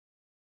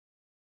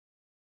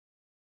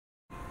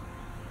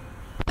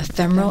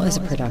Ephemeral is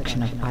a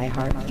production of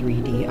iHeart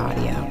 3D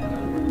Audio.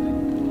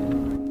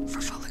 For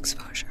full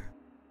exposure,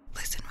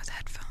 listen with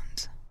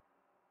headphones.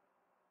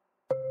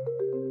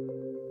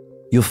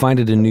 You'll find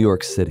it in New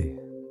York City.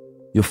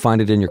 You'll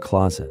find it in your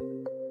closet.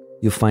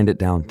 You'll find it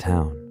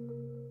downtown.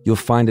 You'll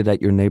find it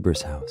at your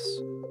neighbor's house.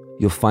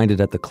 You'll find it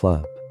at the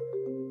club.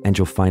 And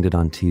you'll find it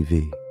on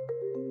TV.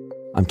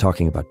 I'm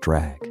talking about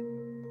drag,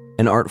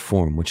 an art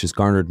form which has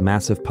garnered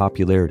massive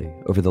popularity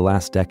over the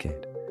last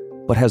decade,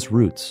 but has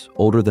roots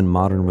older than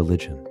modern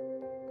religion.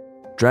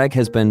 Drag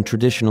has been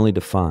traditionally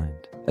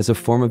defined as a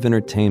form of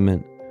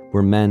entertainment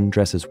where men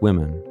dress as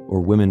women or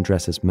women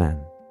dress as men.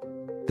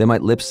 They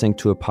might lip sync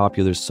to a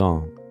popular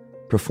song,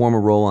 perform a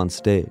role on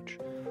stage,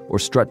 or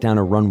strut down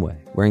a runway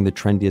wearing the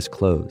trendiest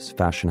clothes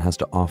fashion has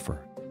to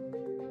offer.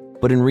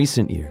 But in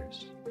recent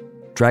years,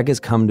 drag has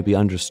come to be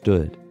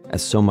understood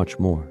as so much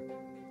more.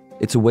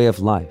 It's a way of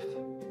life,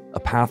 a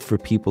path for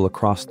people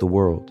across the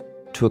world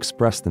to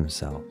express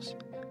themselves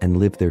and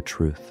live their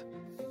truth.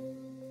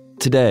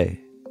 Today,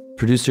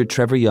 producer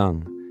Trevor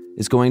Young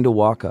is going to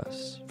walk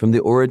us from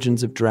the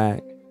origins of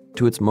drag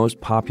to its most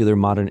popular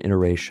modern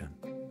iteration,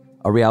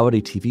 a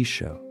reality TV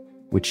show,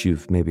 which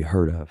you've maybe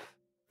heard of.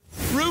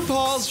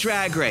 RuPaul's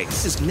Drag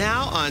Race is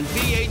now on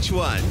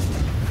VH1.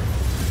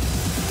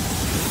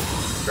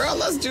 Girl,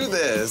 let's do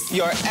this.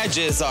 Your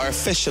edges are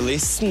officially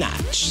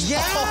snatched.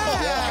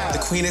 Yeah! The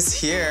queen is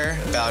here.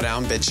 Bow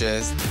down,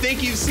 bitches.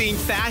 Think you've seen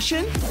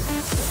fashion?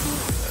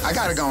 I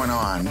got it going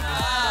on.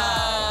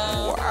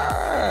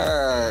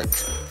 Work.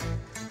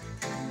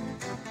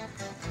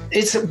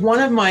 It's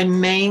one of my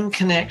main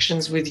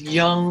connections with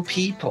young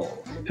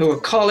people who are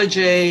college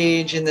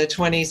age, in their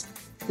 20s.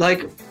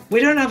 Like, we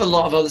don't have a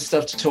lot of other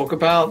stuff to talk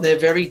about. They're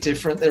very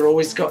different. They're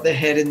always got their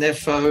head in their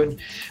phone.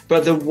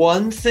 But the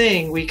one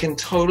thing we can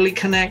totally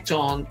connect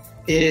on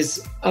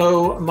is,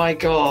 oh my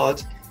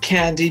God,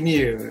 Candy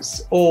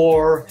Muse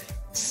or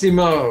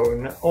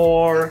Simone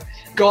or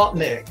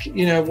Gottmik.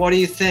 You know, what do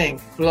you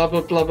think? Blah,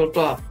 blah, blah, blah,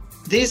 blah.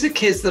 These are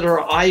kids that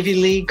are Ivy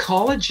League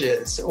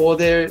colleges, or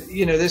they're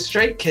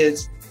straight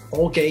kids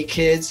or gay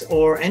kids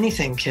or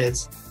anything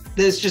kids.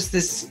 There's just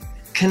this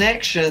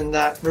connection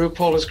that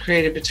RuPaul has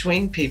created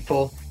between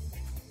people.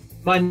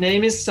 My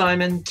name is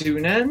Simon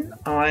Doonan.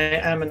 I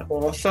am an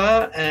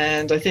author,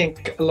 and I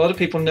think a lot of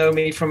people know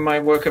me from my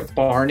work at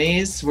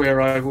Barney's,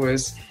 where I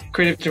was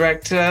creative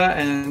director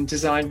and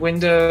designed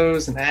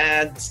windows and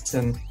ads,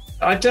 and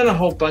I've done a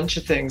whole bunch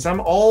of things.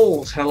 I'm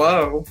old,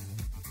 hello.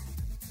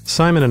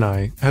 Simon and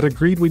I had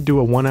agreed we'd do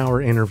a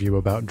 1-hour interview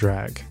about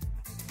drag,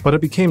 but it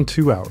became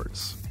 2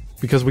 hours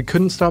because we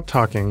couldn't stop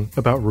talking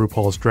about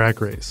RuPaul's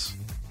Drag Race.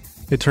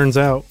 It turns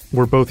out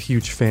we're both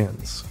huge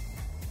fans.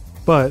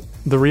 But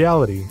the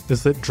reality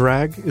is that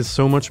drag is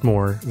so much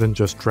more than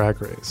just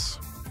Drag Race.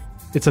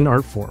 It's an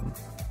art form,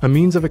 a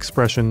means of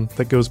expression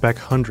that goes back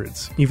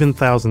hundreds, even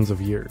thousands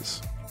of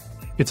years.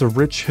 It's a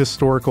rich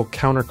historical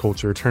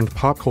counterculture turned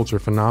pop culture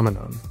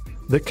phenomenon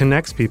that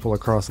connects people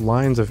across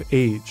lines of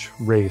age,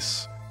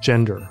 race,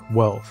 gender,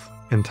 wealth,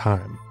 and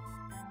time.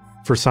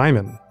 For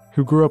Simon,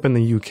 who grew up in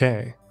the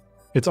UK,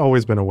 it's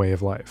always been a way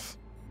of life.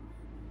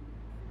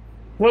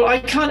 Well, I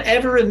can't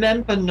ever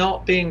remember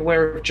not being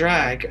aware of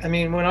drag. I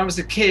mean, when I was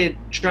a kid,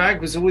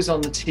 drag was always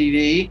on the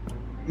TV.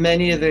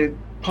 Many of the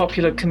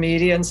popular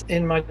comedians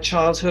in my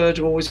childhood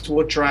always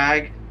wore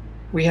drag.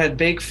 We had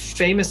big,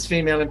 famous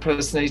female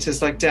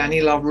impersonators like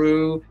Danny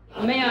LaRue.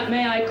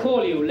 May I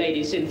call you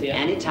Lady Cynthia?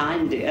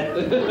 Anytime, dear.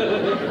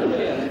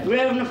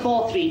 Grosvenor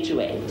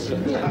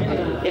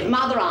 4328. If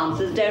Mother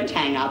answers, don't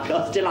hang up.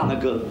 You're still on a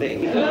good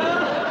thing.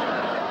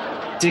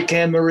 Dick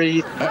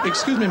Emery.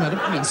 Excuse me, madam.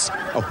 Yes.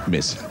 Oh,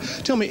 miss.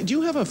 Tell me, do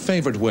you have a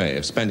favorite way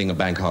of spending a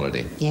bank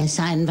holiday? Yes,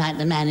 I invite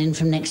the man in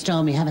from next door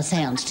and we have a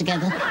seance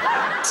together.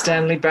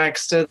 Stanley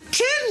Baxter.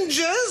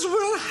 Changes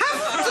will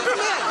have to be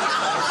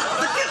made.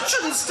 The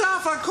kitchen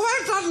staff are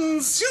quite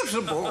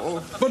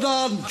unsuitable. But,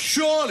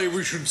 surely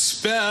we should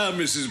spare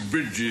Mrs.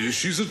 Bridges.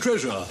 She's a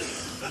treasure.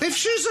 If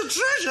she's a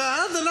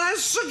treasure, then I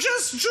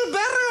suggest you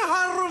bury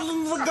her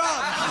in the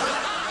garden.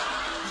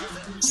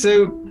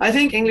 So I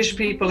think English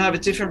people have a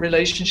different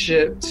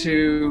relationship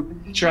to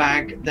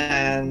drag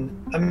than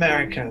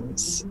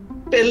Americans,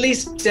 at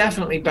least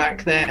definitely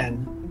back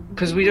then,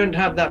 because we don't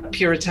have that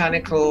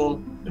puritanical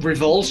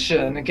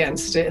revulsion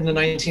against it in the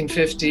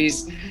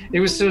 1950s. It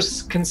was so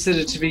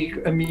considered to be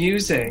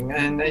amusing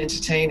and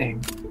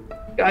entertaining.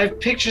 I have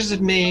pictures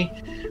of me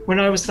when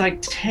I was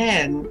like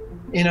 10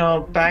 in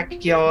our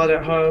backyard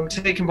at home,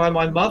 taken by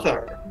my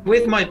mother,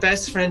 with my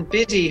best friend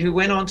Biddy, who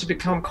went on to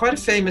become quite a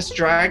famous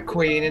drag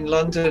queen in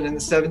London in the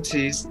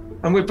 70s.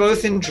 And we're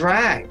both in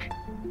drag.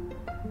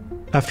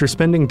 After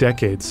spending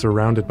decades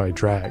surrounded by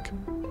drag,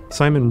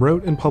 Simon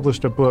wrote and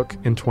published a book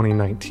in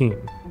 2019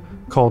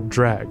 called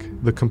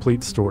Drag: The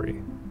Complete Story.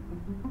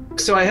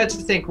 So I had to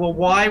think, well,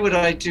 why would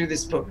I do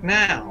this book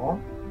now?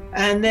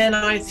 And then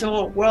I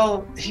thought,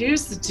 well,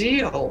 here's the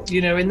deal. You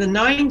know, in the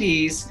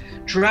 90s,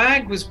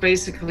 drag was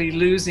basically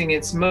losing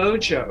its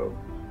mojo.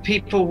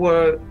 People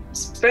were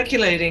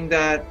speculating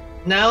that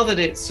Now that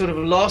it sort of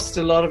lost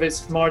a lot of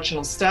its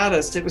marginal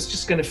status, it was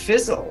just going to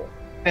fizzle.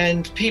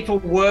 And people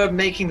were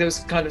making those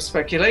kind of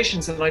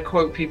speculations, and I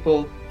quote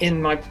people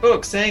in my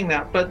book saying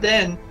that. But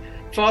then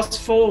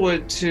fast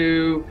forward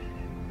to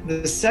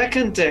the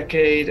second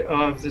decade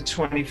of the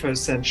 21st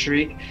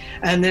century,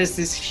 and there's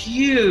this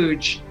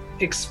huge,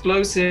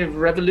 explosive,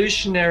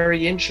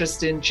 revolutionary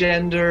interest in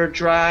gender,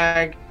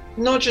 drag,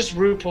 not just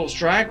RuPaul's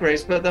Drag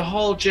Race, but the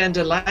whole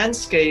gender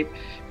landscape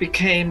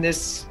became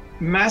this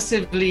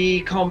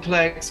massively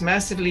complex,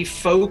 massively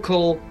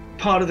focal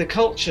part of the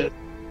culture.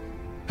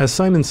 As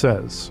Simon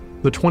says,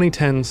 the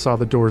 2010s saw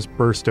the doors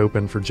burst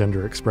open for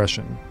gender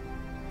expression,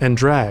 and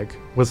drag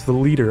was the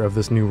leader of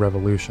this new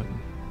revolution.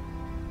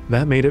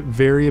 That made it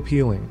very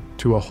appealing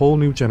to a whole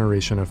new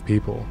generation of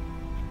people.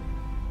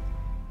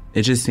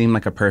 It just seemed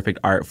like a perfect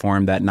art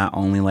form that not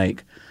only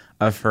like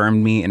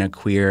affirmed me in a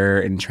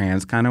queer and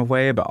trans kind of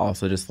way, but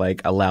also just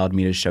like allowed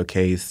me to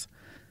showcase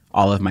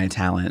all of my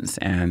talents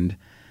and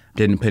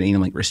didn't put any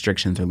like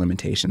restrictions or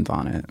limitations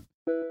on it.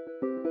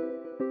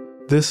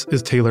 This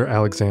is Taylor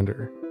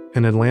Alexander,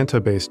 an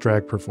Atlanta-based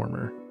drag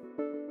performer.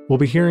 We'll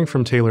be hearing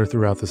from Taylor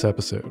throughout this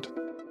episode.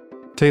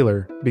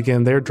 Taylor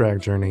began their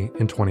drag journey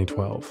in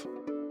 2012.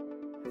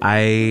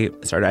 I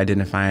started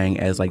identifying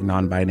as like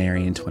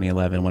non-binary in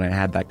 2011 when I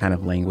had that kind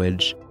of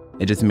language.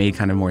 It just made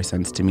kind of more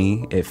sense to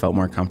me. It felt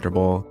more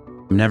comfortable.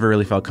 I never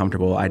really felt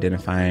comfortable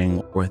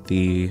identifying with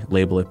the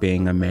label of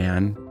being a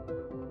man.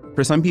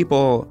 For some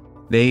people,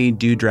 they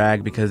do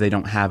drag because they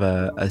don't have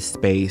a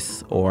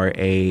space or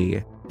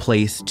a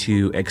place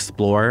to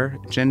explore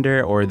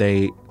gender, or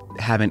they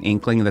have an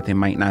inkling that they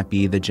might not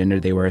be the gender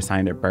they were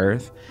assigned at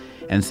birth.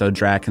 And so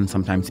drag can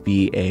sometimes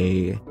be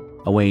a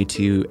way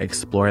to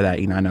explore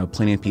that. You know, I know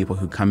plenty of people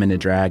who come into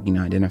drag, you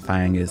know,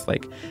 identifying as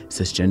like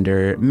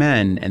cisgender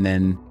men. And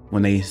then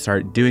when they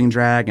start doing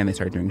drag and they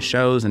start doing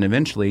shows, and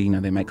eventually, you know,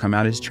 they might come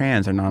out as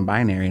trans or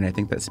non-binary. And I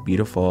think that's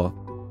beautiful.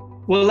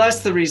 Well, that's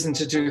the reason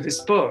to do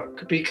this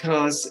book,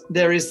 because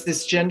there is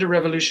this gender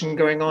revolution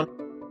going on.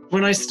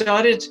 When I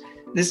started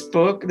this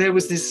book, there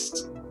was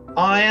this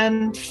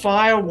iron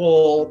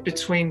firewall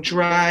between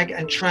drag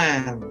and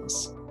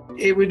trans.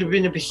 It would have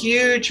been a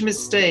huge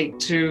mistake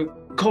to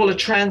call a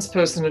trans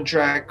person a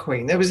drag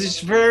queen. There was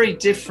this very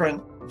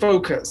different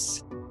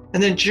focus.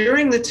 And then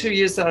during the 2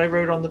 years that I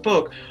wrote on the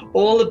book,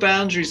 all the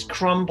boundaries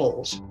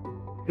crumbled.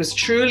 It was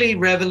truly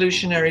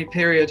revolutionary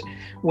period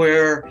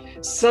where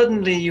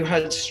suddenly you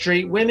had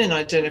straight women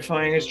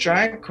identifying as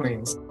drag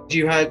queens.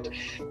 You had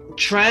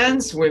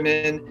trans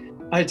women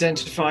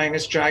identifying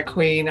as drag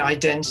queen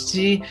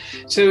identity.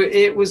 So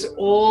it was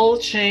all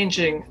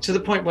changing to the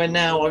point where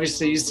now,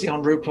 obviously, you see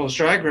on RuPaul's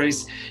Drag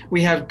Race,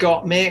 we have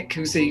Gottmik,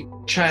 who's a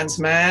trans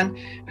man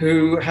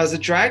who has a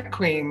drag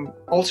queen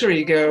alter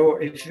ego,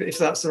 if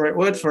that's the right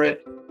word for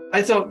it.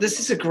 I thought this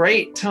is a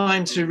great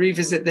time to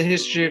revisit the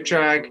history of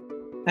drag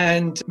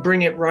and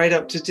bring it right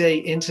up to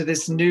date into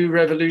this new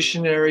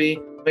revolutionary,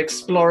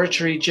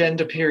 exploratory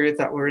gender period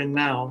that we're in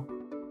now.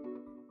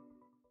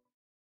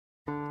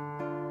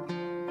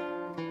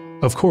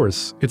 Of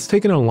course, it's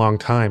taken a long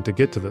time to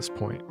get to this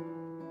point.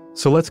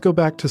 So let's go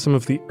back to some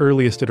of the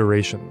earliest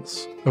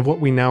iterations of what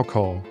we now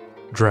call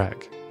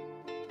drag.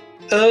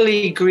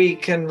 Early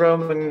Greek and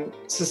Roman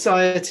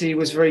society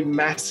was very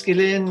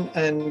masculine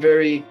and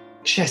very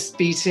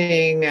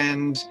chest-beating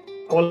and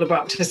all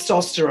about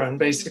testosterone,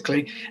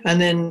 basically. And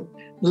then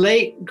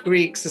late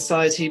Greek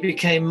society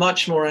became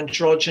much more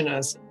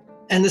androgynous.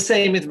 And the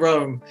same with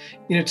Rome.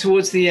 You know,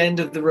 towards the end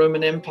of the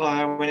Roman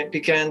Empire, when it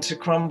began to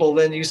crumble,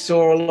 then you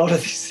saw a lot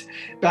of this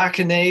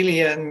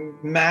bacchanalian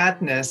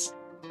madness.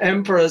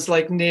 Emperors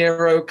like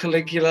Nero,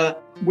 Caligula,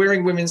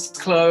 wearing women's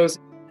clothes.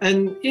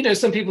 And, you know,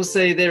 some people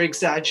say they're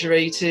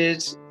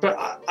exaggerated,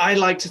 but I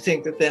like to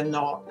think that they're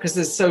not, because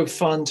they're so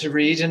fun to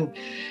read. And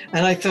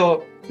I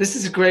thought, this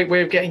is a great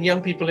way of getting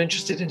young people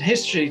interested in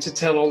history, to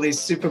tell all these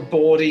super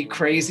bawdy,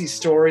 crazy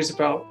stories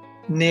about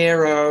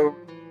Nero,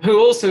 who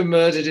also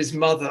murdered his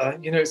mother.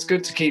 You know, it's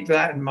good to keep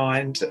that in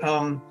mind.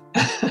 I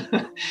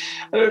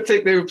don't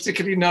think they were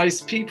particularly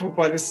nice people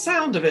by the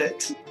sound of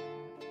it.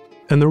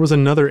 And there was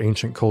another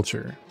ancient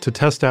culture to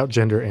test out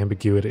gender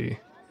ambiguity: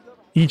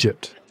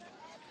 Egypt.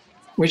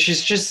 Which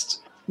is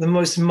just the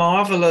most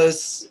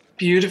marvelous,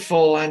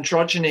 beautiful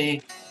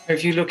androgyny.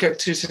 If you look at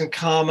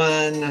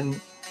Tutankhamun, and,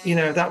 you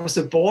know, that was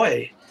a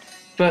boy.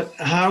 But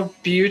how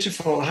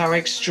beautiful, how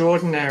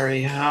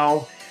extraordinary,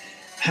 how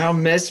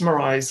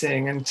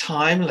mesmerizing and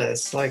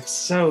timeless, like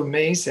so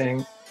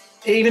amazing.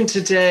 Even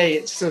today,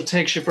 it sort of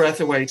takes your breath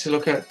away to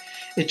look at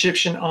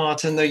Egyptian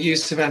art and the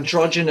use of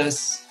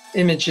androgynous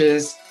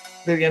images,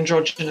 the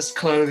androgynous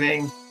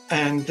clothing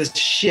and the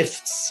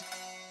shifts.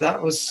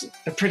 That was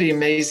a pretty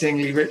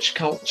amazingly rich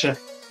culture.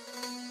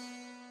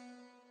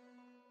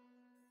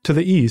 To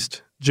the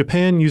east,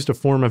 Japan used a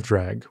form of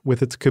drag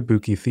with its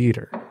kabuki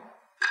theater.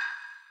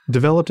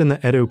 Developed in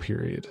the Edo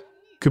period,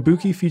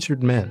 kabuki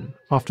featured men,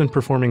 often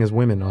performing as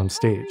women on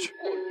stage.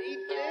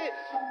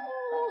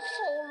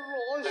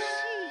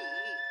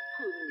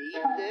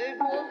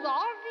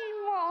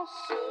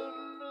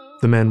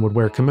 The men would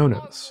wear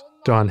kimonos,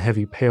 don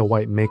heavy pale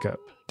white makeup,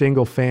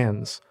 dangle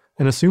fans,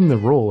 and assume the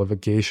role of a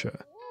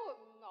geisha.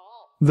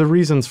 The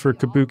reasons for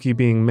kabuki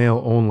being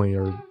male-only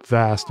are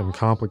vast and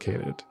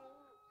complicated,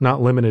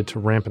 not limited to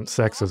rampant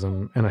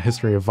sexism and a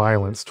history of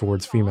violence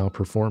towards female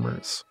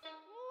performers.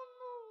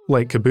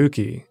 Like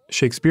kabuki,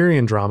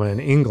 Shakespearean drama in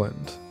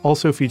England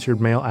also featured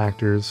male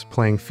actors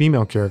playing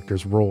female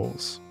characters'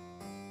 roles.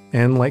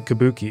 And like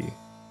kabuki,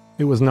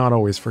 it was not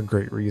always for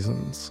great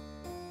reasons.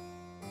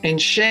 In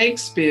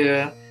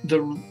Shakespeare,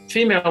 the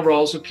female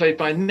roles were played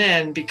by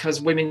men because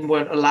women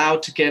weren't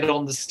allowed to get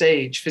on the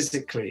stage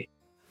physically.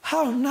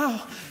 How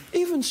now?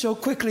 Even so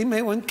quickly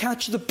may one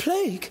catch the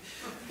plague.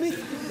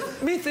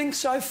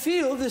 Methinks I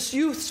feel this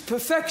youth's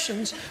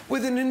perfections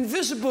with an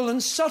invisible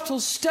and subtle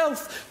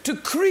stealth to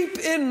creep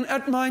in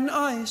at mine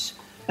eyes.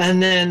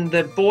 And then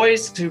the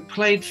boys who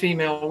played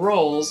female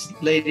roles,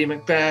 Lady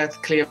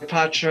Macbeth,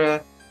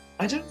 Cleopatra,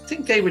 I don't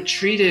think they were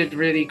treated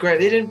really great.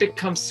 They didn't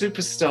become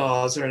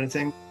superstars or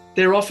anything.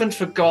 They're often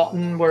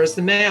forgotten, whereas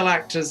the male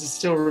actors are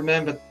still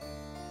remembered.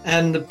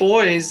 And the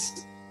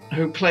boys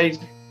who played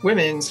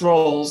women's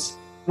roles,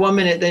 one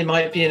minute they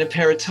might be in a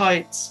pair of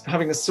tights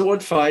having a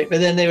sword fight,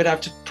 but then they would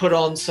have to put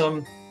on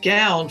some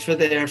gown for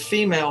their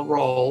female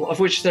role,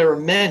 of which there are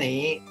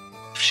many.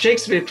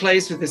 Shakespeare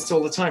plays with this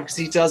all the time because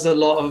he does a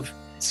lot of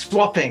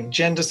swapping,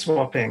 gender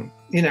swapping,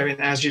 in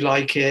As You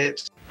Like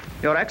It.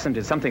 Your accent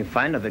is something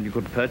finer than you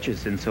could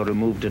purchase in so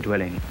removed a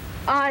dwelling.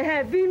 I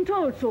have been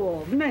told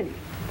so of many,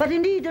 but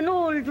indeed an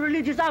old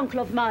religious uncle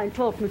of mine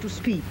taught me to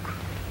speak.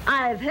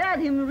 I've heard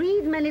him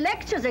read many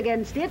lectures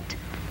against it,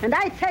 and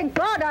I thank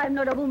God I'm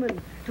not a woman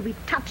to be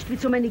touched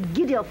with so many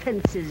giddy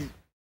offenses.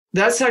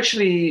 That's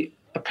actually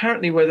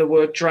apparently where the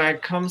word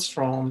drag comes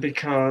from,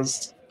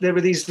 because there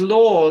were these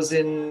laws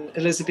in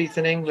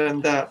Elizabethan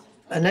England that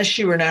unless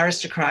you were an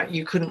aristocrat,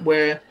 you couldn't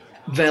wear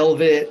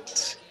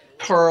velvet,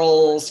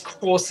 pearls,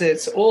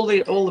 corsets, all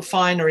the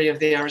finery of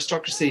the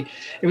aristocracy.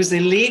 It was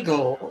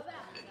illegal.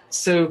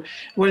 So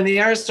when the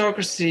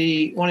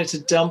aristocracy wanted to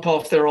dump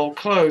off their old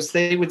clothes,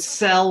 they would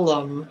sell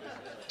them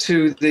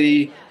to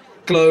the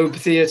Globe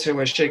Theatre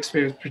where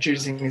Shakespeare was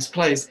producing his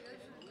plays.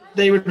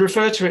 They would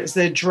refer to it as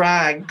their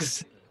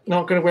drags.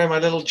 Not going to wear my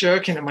little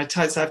jerkin and my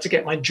tights, I have to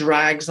get my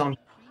drags on.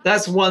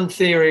 That's one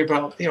theory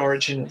about the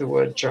origin of the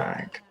word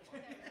drag.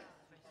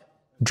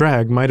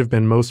 Drag might have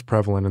been most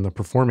prevalent in the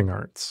performing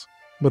arts,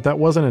 but that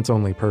wasn't its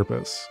only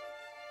purpose.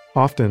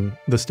 Often,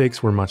 the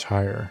stakes were much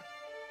higher.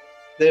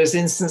 There's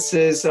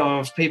instances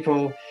of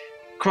people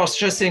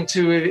cross-dressing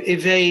to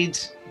evade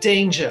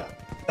danger.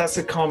 That's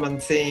a common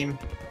theme.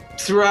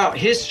 Throughout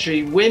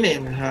history,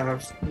 women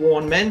have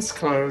worn men's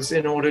clothes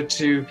in order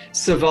to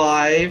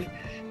survive,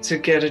 to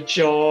get a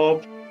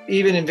job.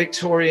 Even in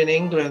Victorian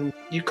England,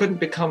 you couldn't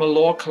become a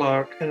law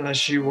clerk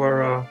unless you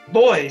were a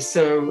boy.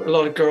 So a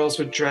lot of girls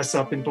would dress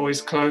up in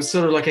boys' clothes,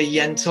 sort of like a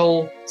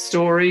Yentl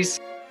stories.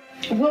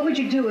 What would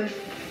you do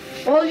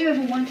if all you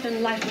ever wanted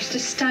in life was to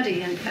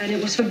study and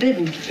it was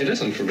forbidden? It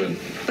isn't forbidden.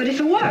 But if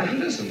it were? No,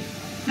 it isn't.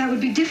 That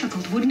would be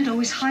difficult, wouldn't it?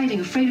 Always hiding,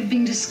 afraid of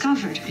being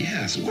discovered.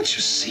 Yes, what's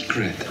your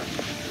secret?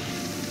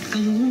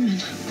 I'm a woman.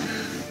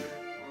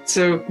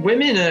 So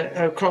women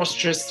are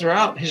cross-dressed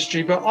throughout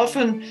history, but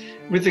often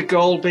with the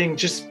goal being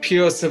just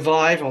pure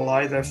survival,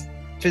 either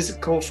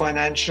physical,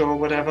 financial,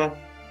 whatever.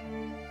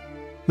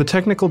 The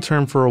technical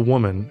term for a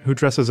woman who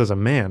dresses as a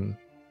man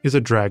is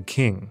a drag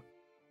king.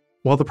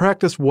 While the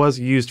practice was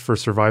used for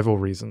survival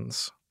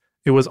reasons,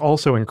 it was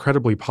also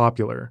incredibly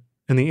popular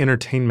in the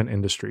entertainment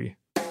industry.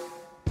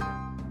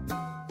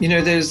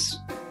 There's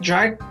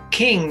drag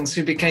kings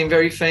who became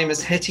very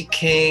famous, Hetty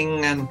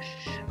King, and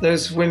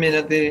those women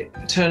at the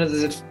turn of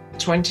the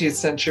 20th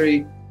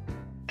century.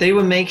 They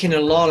were making a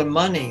lot of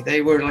money.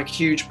 They were like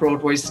huge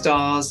Broadway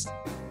stars.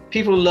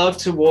 People love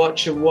to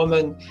watch a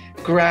woman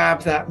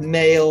grab that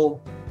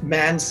male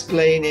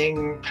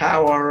mansplaining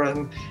power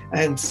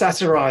and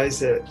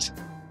satirize it.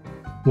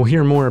 We'll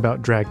hear more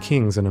about drag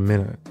kings in a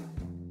minute.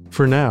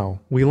 For now,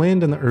 we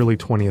land in the early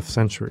 20th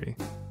century,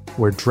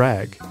 where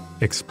drag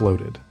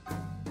exploded.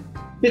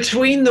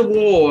 Between the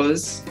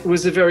wars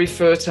was a very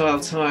fertile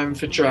time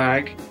for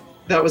drag.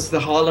 That was the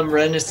Harlem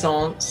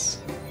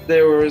Renaissance.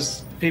 There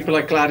was people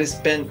like Gladys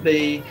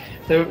Bentley.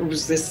 There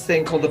was this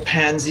thing called the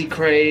pansy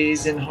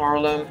craze in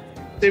Harlem.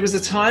 It was a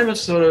time of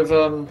sort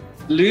of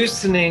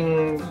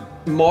loosening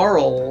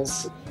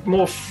morals,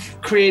 more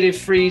creative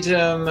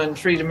freedom and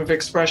freedom of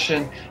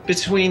expression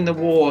between the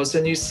wars.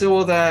 And you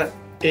saw that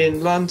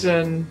in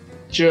London,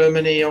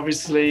 Germany,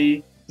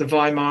 obviously, the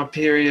Weimar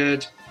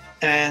period.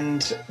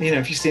 And,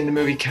 if you've seen the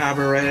movie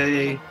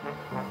Cabaret.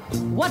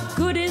 What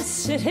good is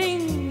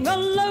sitting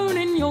alone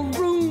in your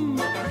room?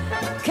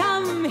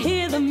 Come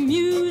hear the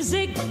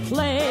music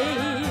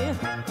play.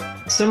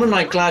 Someone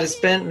like Gladys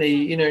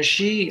Bentley,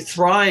 she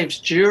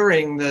thrived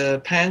during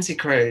the pansy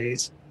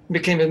craze,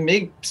 became a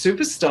big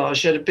superstar.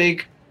 She had a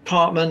big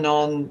apartment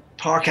on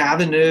Park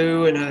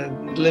Avenue and a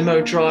limo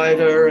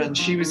driver, and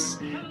she was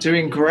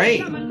doing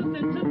great.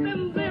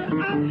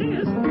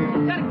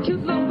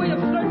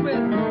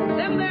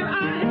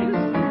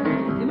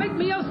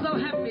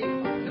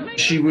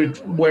 she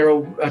would wear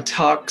a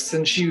tux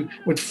and she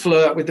would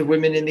flirt with the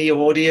women in the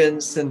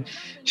audience. And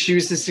she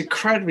was this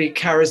incredibly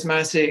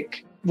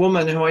charismatic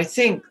woman who I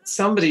think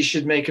somebody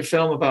should make a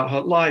film about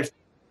her life.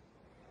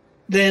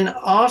 Then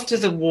after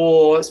the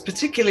war,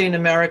 particularly in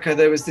America,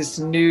 there was this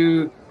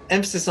new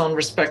emphasis on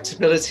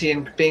respectability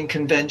and being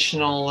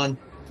conventional. And,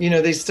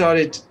 they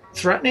started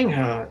threatening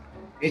her.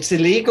 It's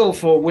illegal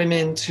for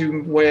women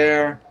to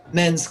wear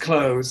men's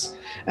clothes.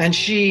 And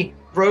she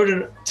wrote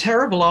a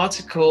terrible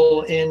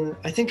article in,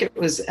 I think it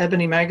was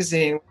Ebony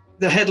magazine.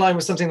 The headline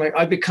was something like,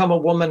 "I become a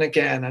woman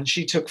again." And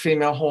she took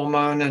female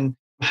hormone and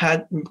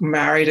had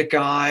married a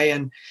guy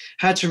and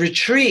had to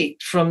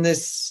retreat from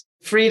this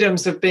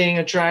freedoms of being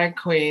a drag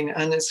queen.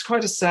 And it's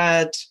quite a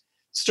sad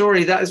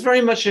story that is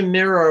very much a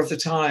mirror of the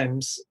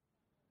times.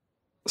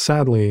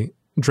 Sadly,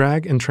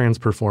 drag and trans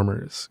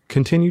performers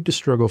continued to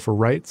struggle for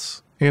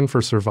rights and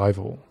for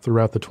survival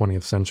throughout the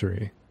 20th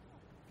century.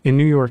 In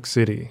New York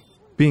City,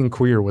 being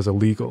queer was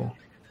illegal,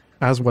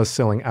 as was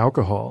selling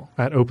alcohol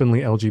at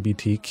openly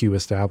LGBTQ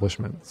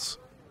establishments.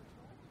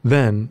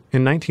 Then,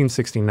 in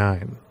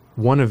 1969,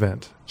 one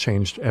event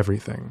changed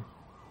everything.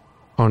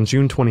 On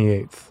June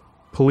 28th,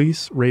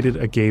 police raided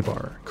a gay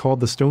bar called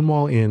the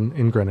Stonewall Inn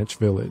in Greenwich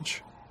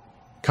Village.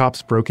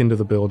 Cops broke into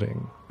the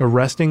building,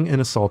 arresting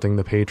and assaulting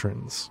the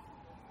patrons.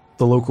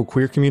 The local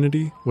queer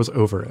community was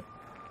over it,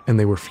 and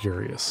they were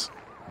furious.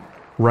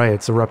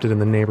 Riots erupted in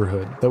the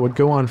neighborhood that would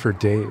go on for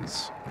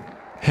days.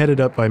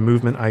 Headed up by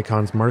movement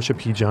icons Marsha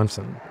P.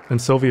 Johnson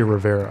and Sylvia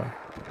Rivera,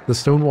 the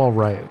Stonewall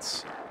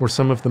Riots were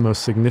some of the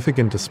most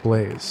significant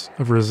displays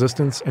of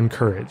resistance and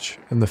courage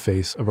in the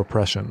face of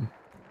oppression.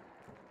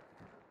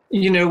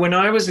 When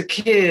I was a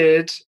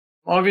kid,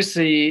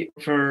 obviously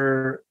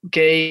for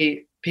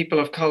gay people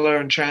of color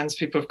and trans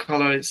people of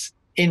color, it's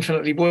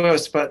infinitely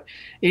worse. But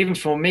even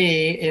for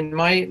me, in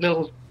my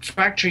little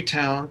factory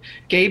town,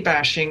 gay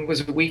bashing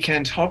was a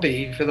weekend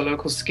hobby for the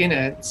local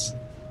skinheads.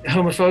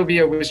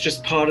 Homophobia was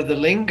just part of the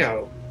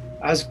lingo,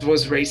 as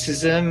was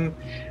racism,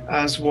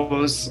 as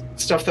was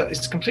stuff that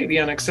is completely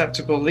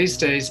unacceptable these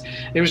days.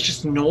 It was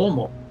just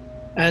normal.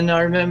 And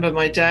I remember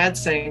my dad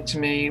saying to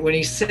me when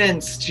he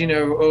sensed,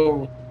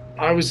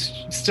 I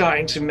was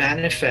starting to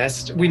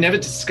manifest. We never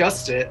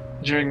discussed it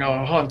during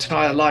our whole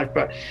entire life,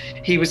 but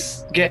he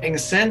was getting a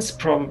sense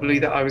probably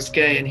that I was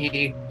gay. And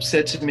he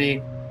said to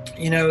me,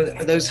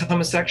 those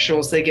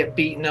homosexuals, they get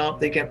beaten up,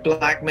 they get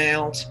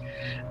blackmailed.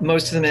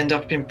 Most of them end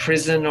up in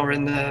prison or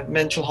in the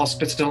mental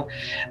hospital.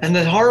 And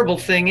the horrible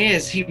thing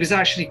is, he was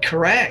actually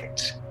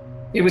correct.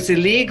 It was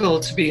illegal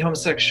to be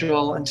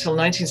homosexual until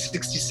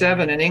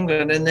 1967 in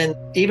England. And then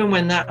even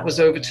when that was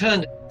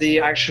overturned,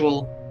 the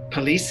actual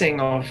policing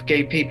of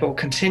gay people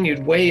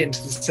continued way into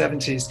the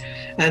 70s.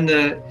 And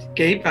the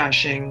gay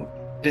bashing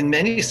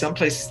in some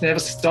places never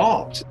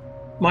stopped.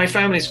 My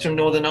family's from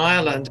Northern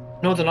Ireland.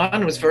 Northern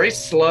Ireland was very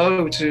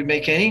slow to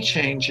make any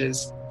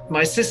changes.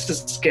 My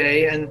sister's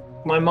gay, and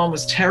my mom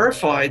was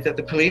terrified that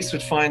the police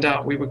would find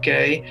out we were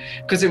gay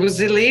because it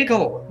was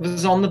illegal. It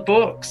was on the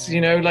books,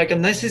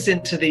 and this is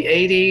into the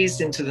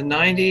 80s, into the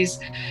 90s.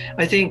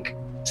 I think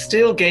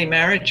still gay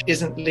marriage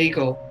isn't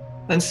legal.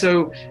 And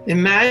so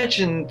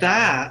imagine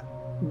that,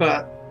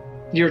 but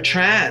you're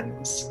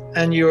trans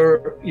and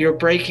you're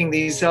breaking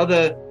these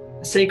other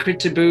sacred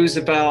taboos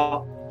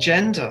about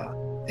gender.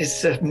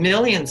 It's a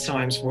million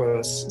times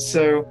worse.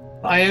 So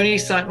I only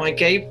cite my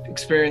gay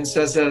experience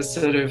as a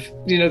sort of,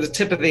 the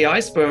tip of the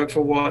iceberg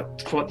for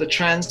what the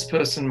trans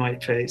person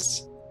might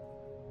face.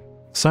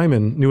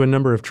 Simon knew a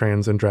number of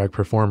trans and drag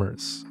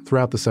performers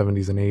throughout the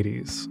 70s and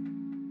 80s.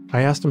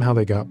 I asked him how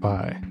they got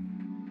by.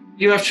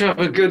 You have to have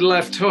a good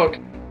left hook.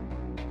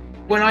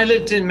 When I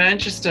lived in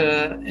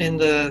Manchester in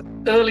the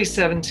early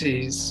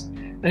 70s,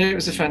 and it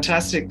was a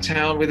fantastic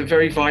town with a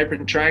very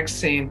vibrant drag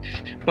scene,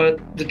 but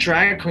the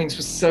drag queens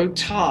were so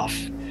tough.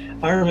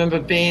 I remember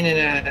being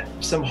in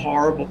some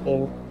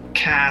horrible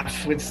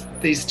calf with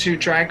these two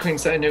drag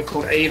queens that I knew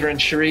called Ava and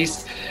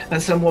Charisse,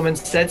 and some woman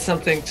said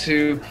something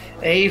to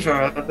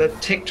Ava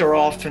that ticked her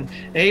off, and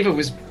Ava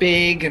was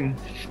big, and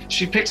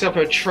she picked up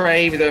her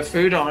tray with her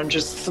food on and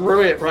just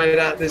threw it right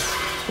at this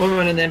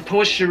woman, and then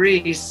poor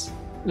Charisse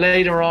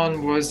later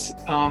on was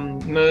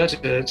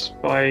murdered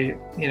by,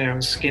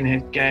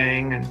 skinhead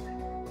gang.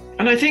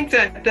 And I think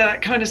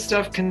that kind of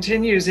stuff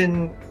continues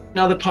in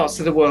other parts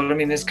of the world. I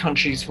mean, there's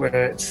countries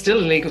where it's still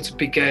illegal to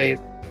be gay.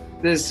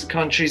 There's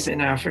countries in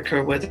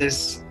Africa where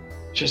there's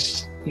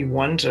just, you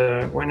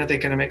wonder, when are they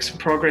going to make some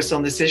progress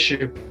on this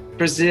issue?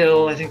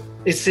 Brazil, I think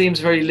it seems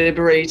very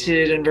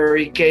liberated and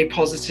very gay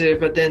positive,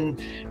 but then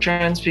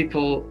trans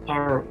people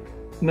are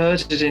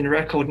murdered in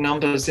record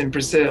numbers in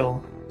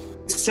Brazil.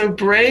 It's so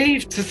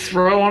brave to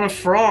throw on a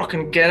frock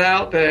and get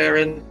out there,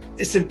 and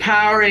it's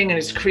empowering and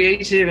it's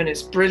creative and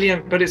it's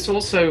brilliant, but it's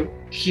also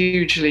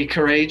hugely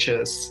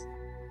courageous.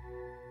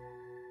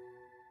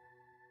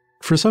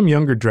 For some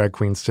younger drag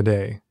queens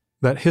today,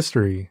 that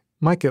history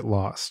might get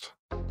lost.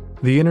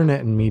 The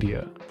internet and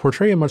media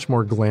portray a much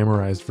more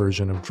glamorized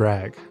version of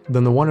drag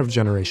than the one of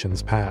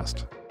generations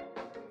past.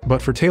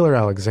 But for Taylor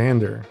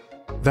Alexander,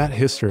 that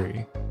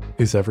history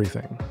is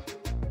everything.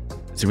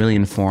 It's really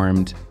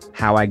informed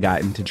how I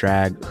got into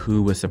drag,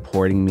 who was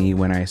supporting me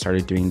when I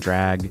started doing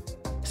drag.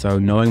 So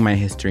knowing my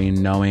history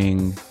and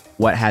knowing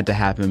what had to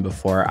happen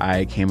before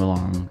I came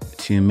along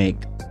to make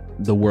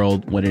the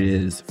world what it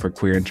is for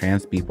queer and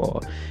trans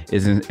people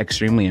is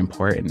extremely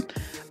important.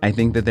 I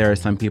think that there are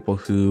some people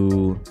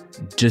who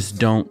just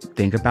don't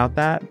think about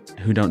that,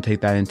 who don't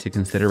take that into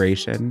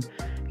consideration.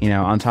 You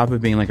know, on top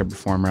of being like a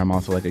performer, I'm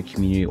also like a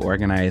community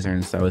organizer.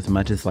 And so as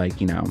much as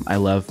like, you know, I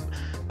love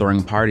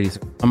throwing parties,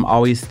 I'm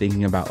always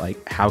thinking about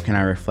like, how can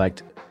I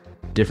reflect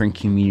different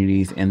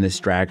communities in this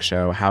drag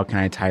show? How can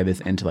I tie this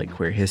into like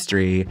queer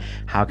history?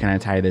 How can I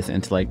tie this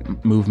into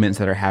like movements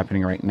that are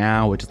happening right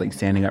now, which is like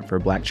standing up for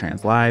Black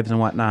trans lives and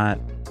whatnot?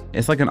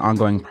 It's like an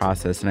ongoing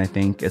process, and I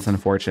think it's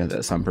unfortunate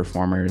that some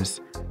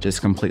performers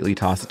just completely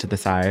toss it to the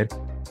side.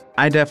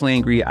 I definitely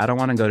agree. I don't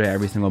want to go to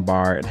every single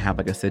bar and have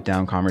like a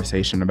sit-down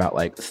conversation about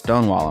like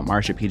Stonewall and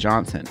Marsha P.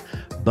 Johnson.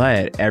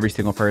 But every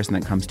single person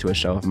that comes to a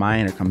show of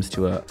mine or comes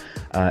to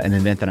an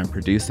event that I'm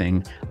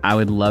producing, I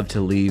would love to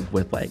leave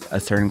with like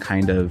a certain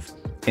kind of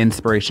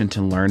inspiration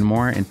to learn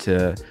more and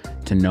to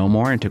know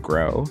more and to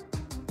grow.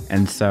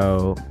 And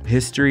so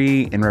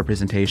history and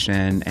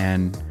representation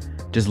and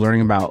just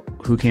learning about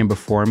who came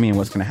before me and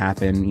what's going to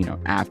happen, you know,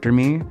 after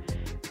me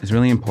is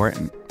really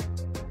important.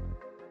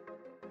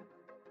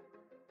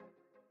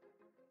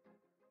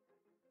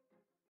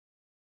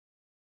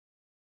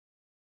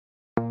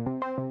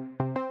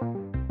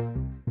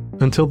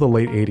 Until the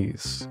late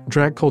 80s,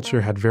 drag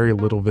culture had very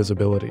little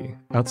visibility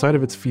outside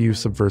of its few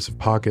subversive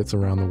pockets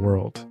around the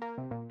world.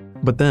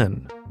 But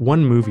then,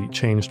 one movie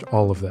changed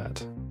all of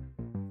that.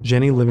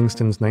 Jenny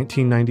Livingston's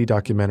 1990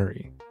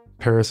 documentary,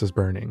 Paris is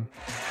Burning.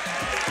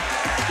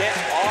 Get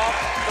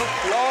off the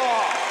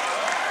floor.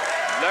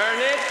 Learn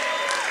it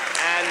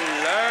and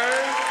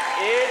learn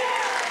it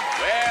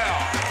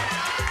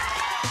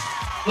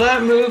well.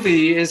 That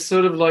movie is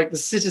sort of like the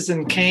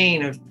Citizen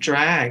Kane of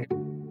drag.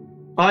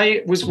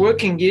 I was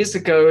working years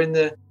ago in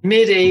the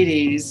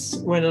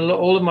mid-'80s when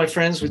all of my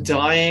friends were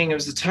dying. It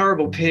was a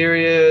terrible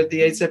period,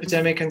 the AIDS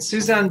epidemic. And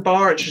Suzanne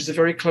Bartsch is a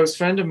very close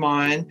friend of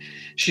mine.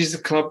 She's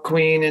a club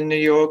queen in New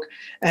York.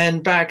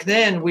 And back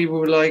then we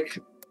were like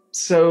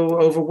so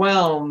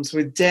overwhelmed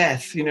with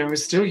death. You know, we're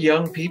still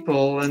young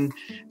people and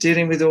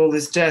dealing with all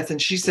this death.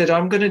 And she said,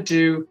 I'm going to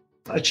do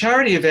a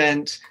charity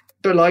event,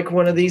 but like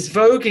one of these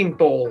voguing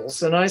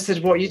balls. And I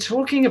said, what are you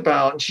talking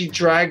about? And she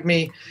dragged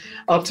me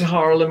up to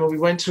Harlem and we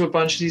went to a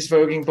bunch of these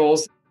voguing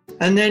balls.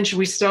 And then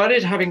we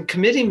started having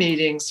committee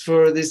meetings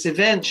for this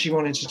event she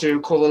wanted to do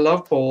called the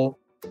Love Ball.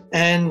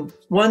 And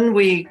one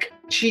week,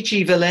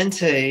 Chichi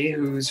Valente,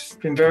 who's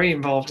been very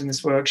involved in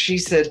this work, she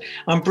said,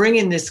 I'm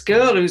bringing this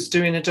girl who's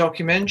doing a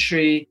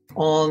documentary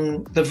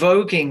on the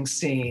voguing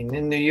scene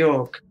in New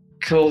York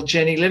called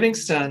Jenny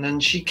Livingston.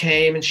 And she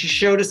came and she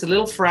showed us a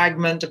little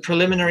fragment, a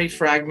preliminary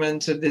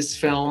fragment of this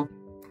film.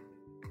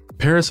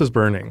 Paris is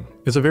Burning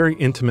is a very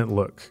intimate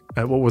look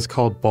at what was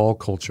called ball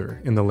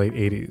culture in the late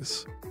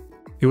 80s.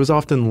 It was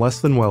often less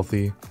than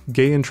wealthy,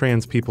 gay and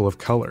trans people of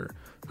color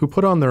who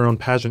put on their own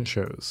pageant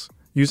shows,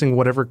 using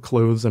whatever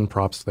clothes and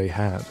props they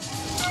had.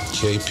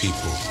 Gay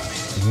people,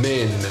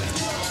 men,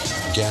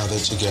 gather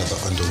together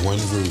under one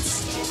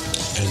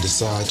roof and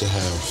decide to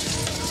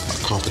have a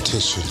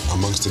competition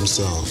amongst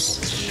themselves.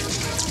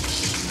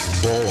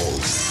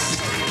 Balls.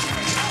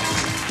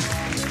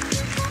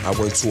 I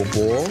went to a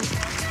ball,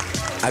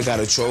 I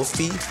got a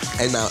trophy,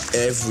 and now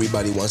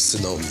everybody wants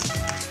to know me.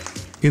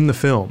 In the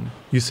film,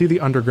 you see the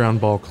underground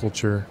ball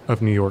culture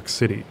of New York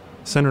City,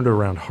 centered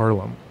around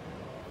Harlem.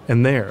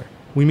 And there,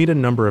 we meet a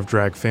number of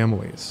drag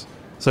families,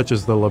 such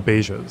as the La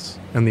Beijas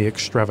and the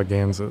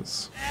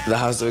Extravaganzas. The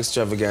House of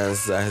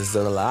Extravaganza has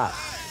done a lot.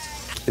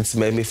 It's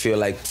made me feel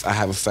like I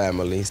have a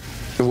family.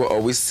 We're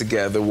always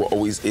together.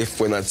 If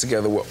we're not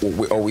together,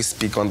 we always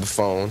speak on the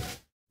phone.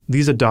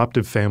 These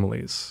adoptive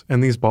families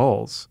and these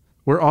balls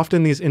were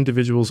often these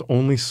individuals'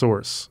 only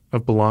source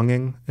of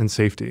belonging and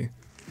safety.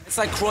 It's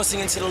like crossing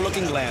into the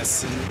Looking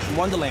Glass in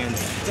Wonderland.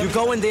 You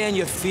go in there and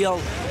you feel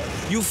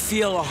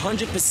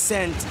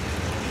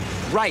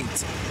 100%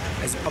 right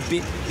as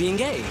being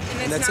gay.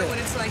 And that's not what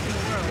it's like in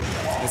the world.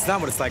 It's not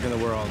what it's like in the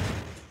world.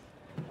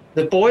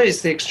 The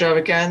boys, the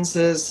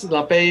Extravaganzas,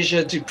 La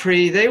Beija,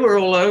 Dupree, they were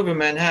all over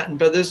Manhattan,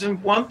 but there's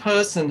one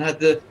person had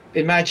the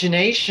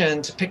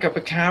imagination to pick up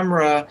a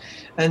camera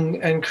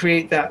and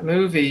create that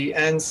movie.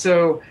 And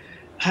so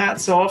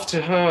hats off to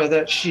her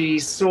that she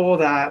saw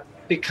that,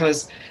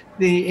 because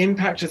the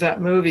impact of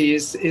that movie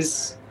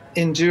is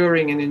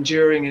enduring and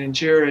enduring and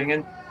enduring.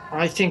 And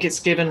I think it's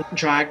given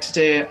drag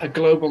today a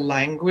global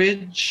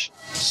language.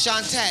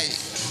 Shantae,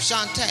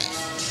 Shantae,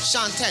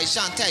 Shantae,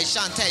 Shantae,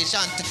 Shantae,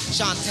 Shantae,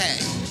 Shantae.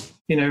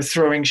 You know,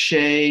 throwing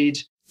shade.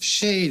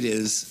 Shade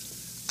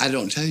is, I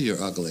don't tell you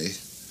you're ugly,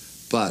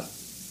 but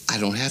I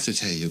don't have to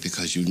tell you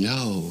because you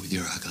know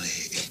you're ugly.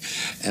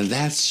 And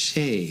that's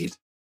shade.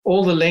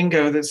 All the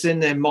lingo that's in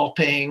there,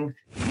 mopping.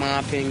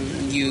 Mopping,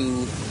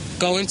 you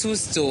go into a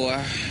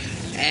store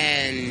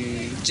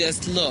and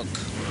just look.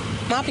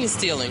 Mopping,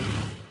 stealing.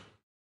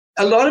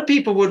 a lot of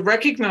people would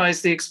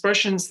recognize the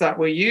expressions that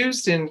were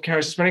used in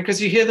Karis' Wedding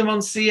because you hear them on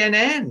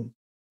CNN.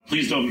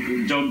 Please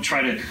don't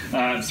try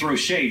to throw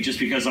shade just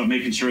because I'm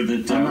making sure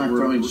that I'm not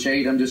throwing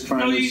shade. I'm just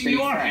trying to state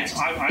facts.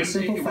 I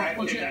simple fact.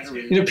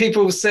 You know,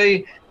 people will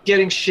say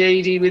getting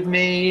shady with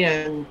me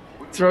and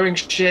throwing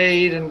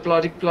shade and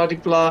blah blah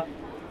blah.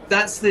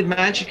 That's the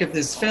magic of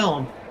this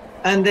film.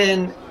 And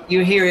then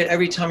you hear it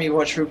every time you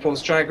watch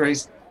RuPaul's Drag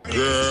Race.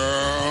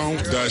 Girl,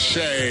 the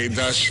shade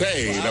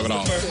of it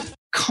all.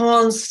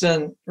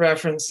 Constant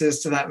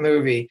references to that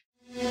movie.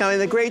 Now, in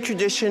the great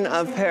tradition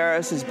of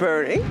Paris is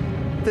Burning,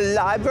 the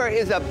library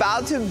is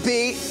about to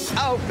be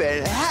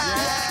open.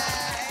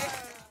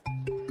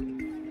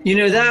 You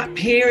know, that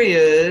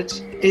period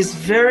is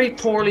very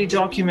poorly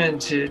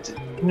documented.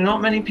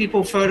 Not many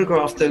people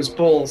photographed those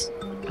balls,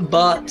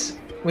 but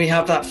we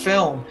have that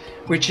film,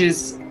 which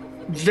is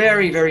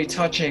very, very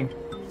touching.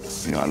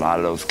 You know, a lot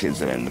of those kids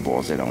that are in the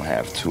balls, they don't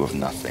have two of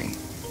nothing.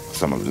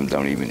 Some of them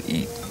don't even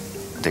eat.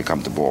 They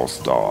come to balls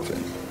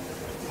starving,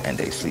 and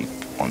they sleep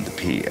on the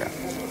pier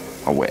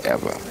or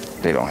wherever.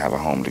 They don't have a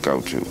home to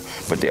go to,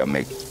 but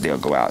they'll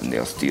go out and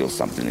they'll steal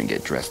something and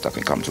get dressed up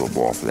and come to a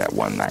ball for that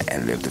one night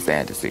and live the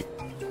fantasy.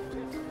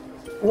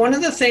 One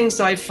of the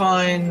things I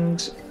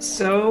find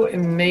so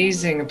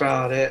amazing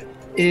about it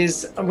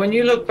is when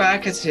you look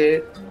back at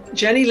it,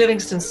 Jenny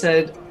Livingston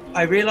said,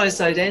 I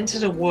realized I'd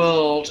entered a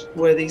world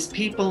where these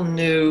people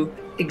knew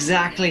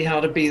exactly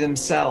how to be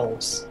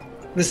themselves.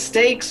 The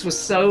stakes were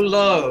so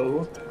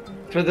low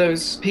for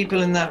those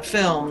people in that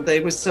film. They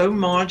were so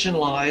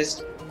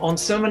marginalized on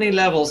so many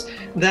levels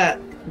that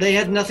they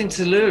had nothing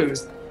to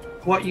lose.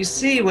 What you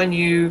see when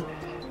you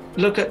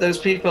look at those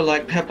people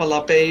like Pepper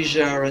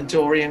LaBeija and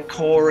Dorian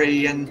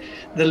Corey and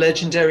the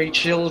Legendary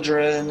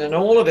Children and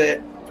all of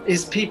it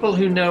is people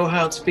who know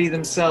how to be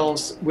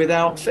themselves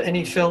without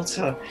any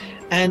filter.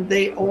 And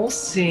they all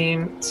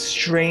seem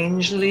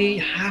strangely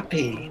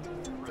happy.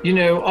 You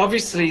know,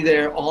 obviously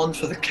they're on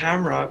for the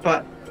camera,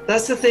 but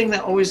that's the thing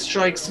that always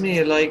strikes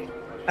me. Like,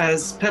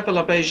 as Pepper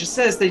LaBeija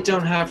says, they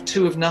don't have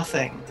two of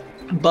nothing.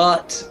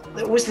 But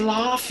they're always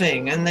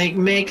laughing and they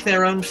make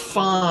their own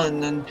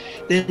fun and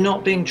they're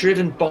not being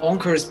driven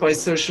bonkers by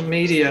social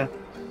media.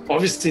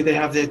 Obviously, they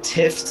have their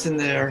tiffs and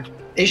their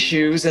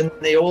issues, and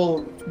they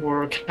all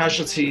were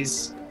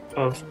casualties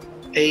of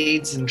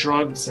AIDS and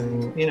drugs,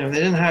 and, you know, they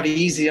didn't have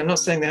easy. I'm not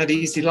saying they had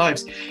easy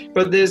lives,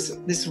 but there's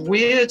this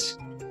weird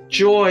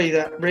joy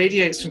that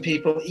radiates from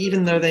people,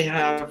 even though they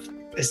have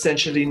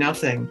essentially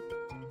nothing.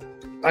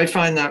 I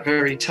find that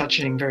very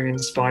touching, very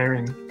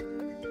inspiring.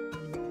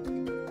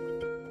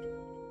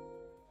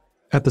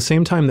 At the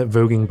same time that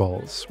voguing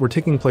balls were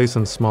taking place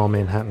in small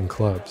Manhattan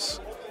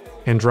clubs,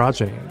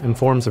 androgyny and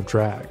forms of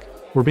drag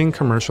were being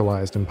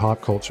commercialized in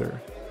pop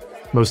culture,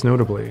 most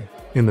notably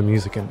in the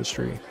music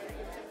industry.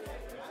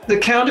 The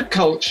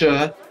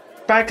counterculture,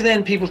 back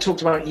then people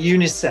talked about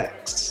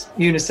unisex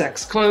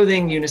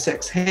clothing,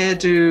 unisex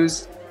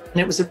hairdos,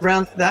 and it was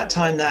around that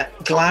time that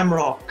glam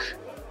rock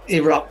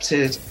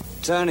erupted.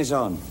 Turn it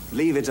on,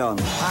 leave it on.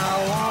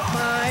 I want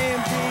my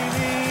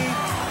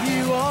MTV,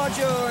 you want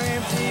your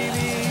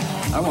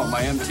MTV. I want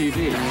my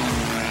MTV.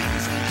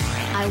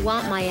 I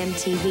want my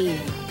MTV.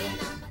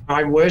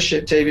 I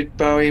worship David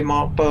Bowie,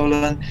 Mark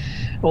Bolan,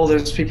 all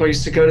those people. I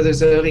used to go to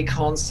those early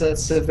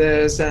concerts of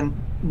theirs and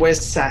wear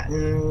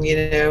satin,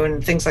 you know,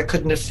 and things I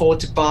couldn't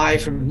afford to buy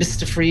from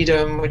Mr.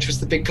 Freedom, which was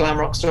the big glam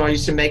rock store I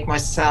used to make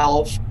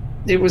myself.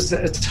 It was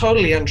a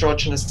totally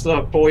androgynous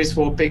look. Boys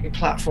wore big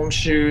platform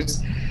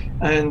shoes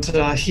and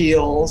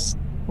heels,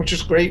 which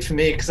was great for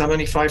me because I'm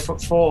only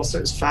 5'4", so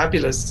it was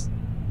fabulous.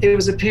 It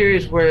was a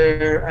period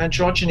where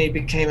androgyny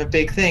became a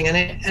big thing,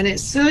 and it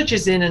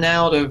surges in and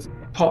out of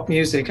pop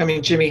music. I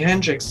mean, Jimi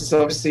Hendrix is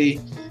obviously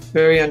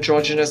very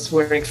androgynous,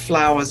 wearing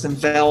flowers and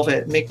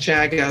velvet. Mick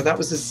Jagger, that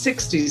was a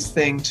 60s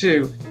thing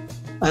too.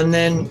 And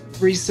then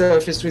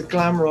resurfaced with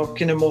glam rock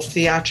in a more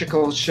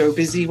theatrical,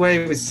 show-busy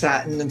way with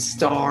satin and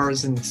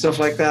stars and stuff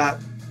like that.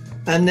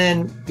 And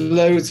then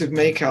loads of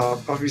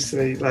makeup,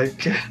 obviously,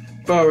 like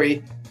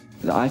Bowie.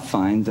 I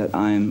find that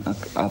I'm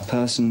a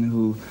person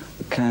who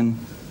can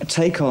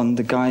take on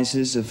the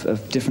guises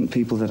of different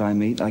people that I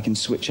meet. I can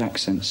switch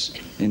accents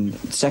in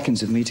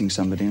seconds of meeting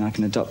somebody, and I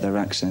can adopt their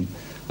accent.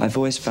 I've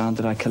always found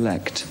that I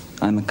collect.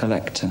 I'm a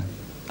collector.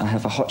 I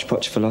have a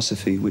hodgepodge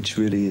philosophy, which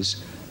really is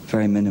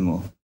very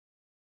minimal.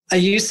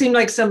 You seem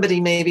like somebody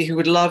maybe who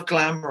would love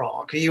glam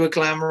rock. Are you a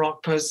glam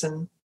rock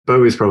person?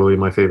 Bowie's probably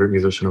my favorite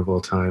musician of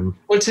all time.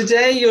 Well,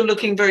 today you're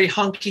looking very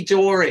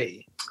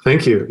hunky-dory.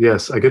 Thank you.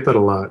 Yes, I get that a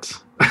lot.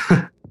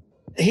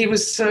 He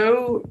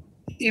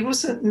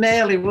wasn't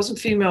male, he wasn't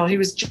female. He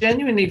was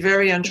genuinely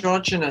very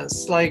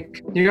androgynous.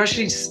 Like, you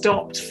actually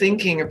stopped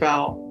thinking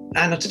about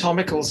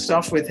anatomical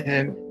stuff with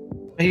him.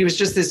 He was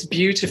just this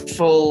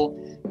beautiful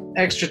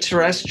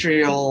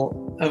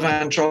extraterrestrial of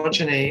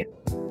androgyny.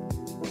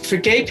 For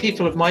gay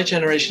people of my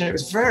generation, it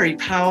was very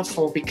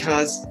powerful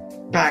because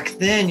back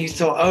then you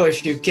thought, oh,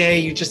 if you're gay,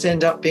 you just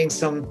end up being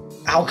some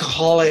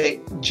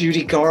alcoholic,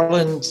 Judy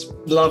Garland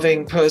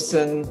loving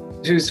person.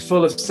 who's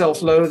full of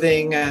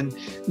self-loathing and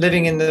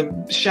living in the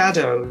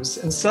shadows.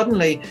 And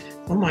suddenly,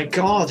 oh my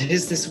God,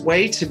 here's this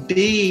way to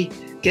be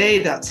gay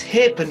that's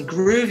hip and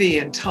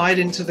groovy and tied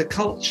into the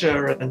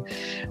culture.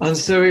 And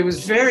so it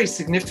was very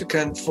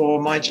significant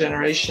for my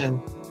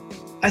generation.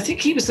 I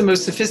think he was the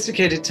most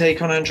sophisticated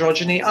take on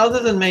androgyny, other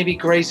than maybe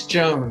Grace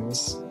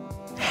Jones.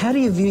 How do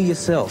you view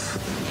yourself?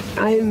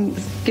 I'm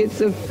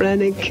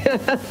schizophrenic.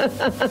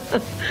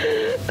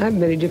 I have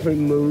many different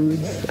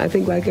moods. I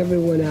think like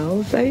everyone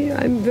else,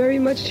 I'm very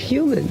much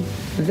human,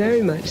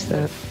 very much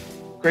so.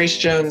 Grace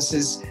Jones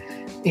is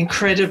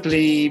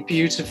incredibly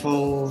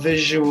beautiful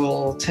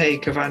visual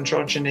take of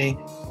androgyny.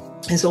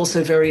 Is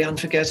also very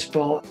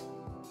unforgettable.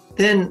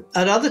 Then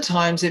at other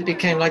times it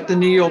became like the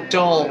New York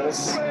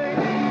Dolls.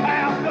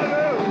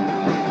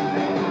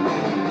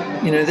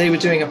 You know, they were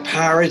doing a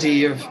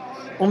parody of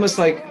almost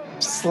like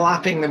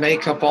slapping the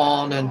makeup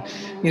on and,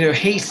 you know,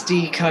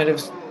 hasty kind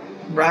of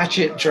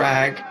ratchet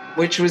drag,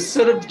 which was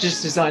sort of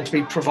just designed to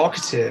be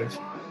provocative.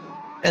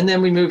 And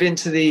then we move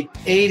into the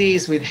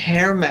 80s with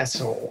hair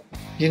metal.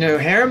 You know,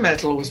 hair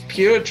metal was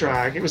pure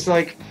drag. It was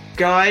like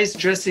guys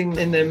dressing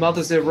in their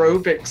mother's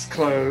aerobics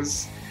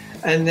clothes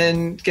and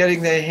then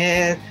getting their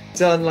hair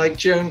done like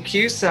Joan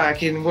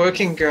Cusack in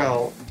Working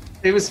Girl.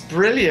 It was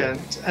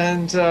brilliant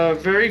and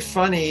very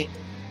funny.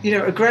 You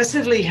know,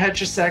 aggressively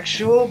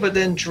heterosexual, but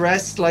then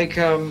dressed like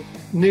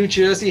New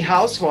Jersey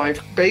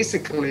housewife,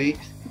 basically.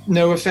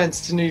 No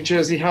offense to New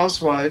Jersey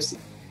housewives.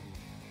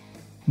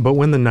 But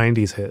when the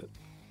 90s hit,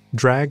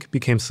 drag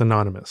became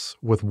synonymous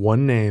with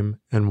one name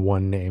and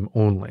one name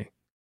only: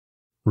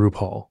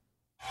 RuPaul.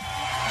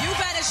 You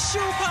better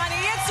shoot,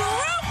 honey. It's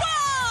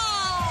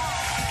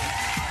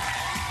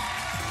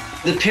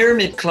RuPaul! The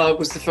Pyramid Club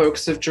was the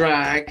focus of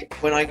drag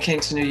when I came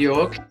to New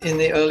York in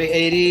the early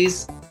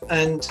 80s.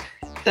 And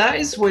that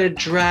is where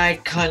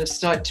drag kind of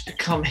started to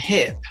become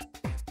hip.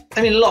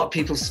 I mean, a lot of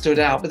people stood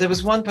out, but there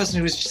was one person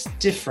who was just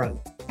different.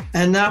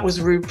 And that was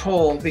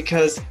RuPaul,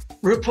 because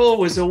RuPaul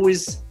was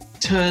always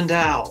turned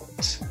out.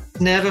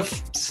 Never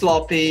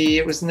sloppy.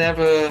 It was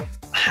never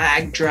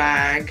hag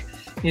drag.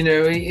 You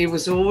know, it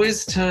was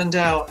always turned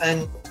out.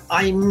 And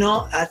I'm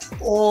not at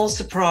all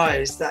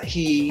surprised that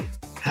he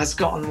has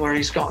gotten where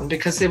he's gotten,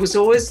 because there was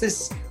always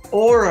this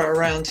aura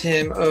around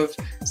him of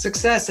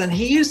success. And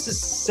he used to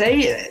say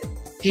it.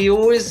 He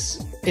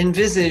always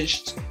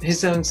envisaged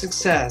his own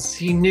success.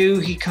 He knew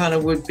he kind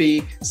of would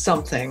be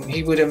something.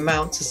 He would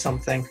amount to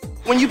something.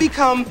 When you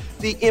become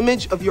the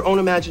image of your own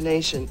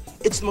imagination,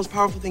 it's the most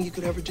powerful thing you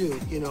could ever do,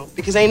 you know,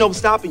 because ain't no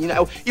stopping, you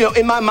know. You know,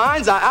 in my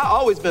mind's eye, I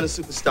always been a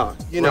superstar,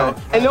 you know,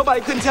 and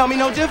nobody couldn't tell me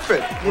no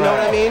different, you know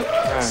what I mean?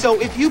 So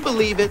if you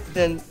believe it,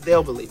 then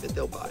they'll believe it,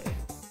 they'll buy it.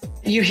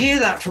 You hear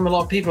that from a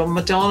lot of people.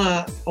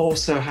 Madonna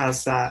also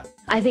has that.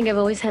 I think I've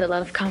always had a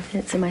lot of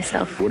confidence in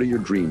myself. What are your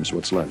dreams?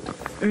 What's left?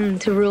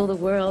 To rule the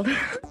world.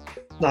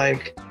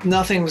 Like,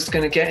 nothing was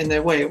going to get in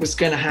their way. It was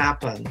going to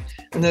happen.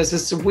 And there's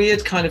this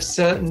weird kind of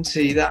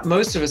certainty that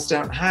most of us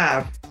don't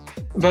have.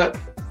 But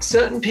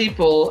certain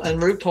people,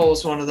 and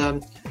RuPaul's one of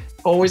them,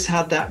 always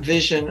had that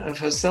vision of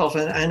herself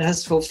and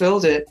has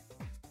fulfilled it.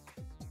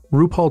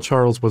 RuPaul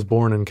Charles was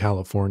born in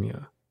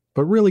California,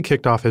 but really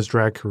kicked off his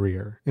drag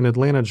career in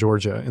Atlanta,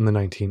 Georgia in the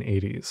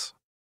 1980s.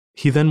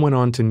 He then went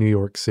on to New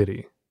York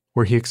City,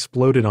 where he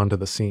exploded onto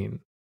the scene,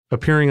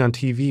 appearing on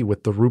TV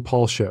with The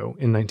RuPaul Show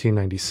in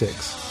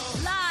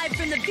 1996. Live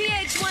from the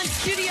VH1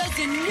 studios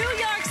in New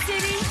York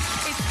City,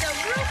 it's The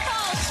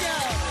RuPaul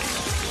Show.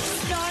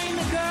 Starring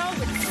the girl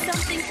with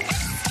something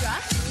extra,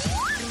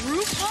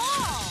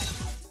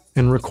 RuPaul.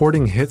 And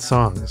recording hit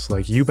songs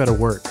like You Better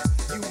Work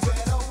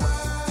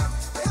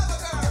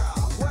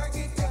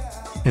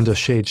and A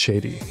Shade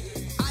Shady.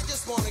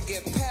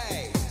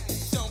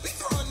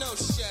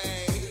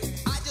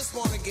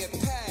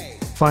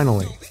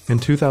 Finally, in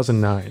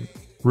 2009,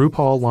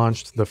 RuPaul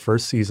launched the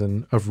first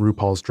season of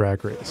RuPaul's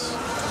Drag Race.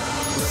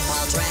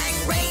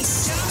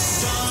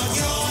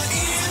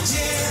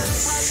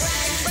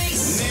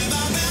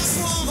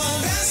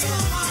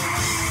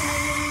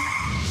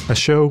 A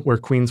show where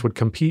queens would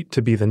compete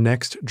to be the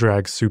next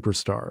drag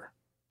superstar.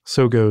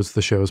 So goes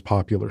the show's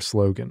popular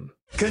slogan.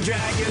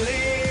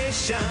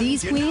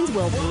 These queens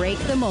will break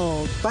the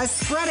mold by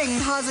spreading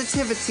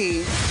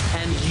positivity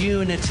and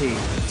unity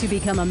to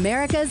become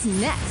America's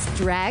next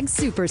drag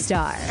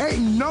superstar.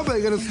 Ain't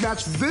nobody gonna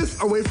snatch this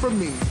away from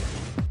me.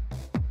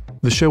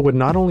 The show would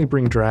not only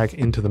bring drag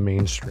into the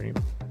mainstream,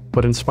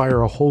 but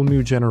inspire a whole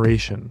new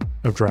generation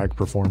of drag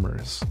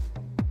performers,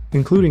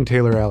 including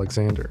Taylor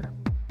Alexander,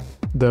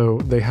 though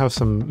they have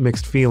some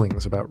mixed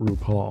feelings about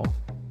RuPaul.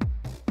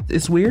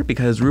 It's weird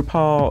because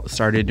RuPaul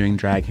started doing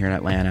drag here in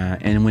Atlanta,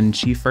 and when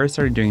she first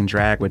started doing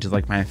drag, which is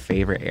like my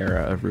favorite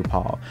era of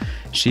RuPaul,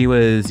 she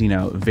was, you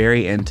know,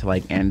 very into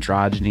like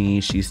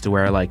androgyny. She used to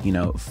wear like, you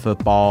know,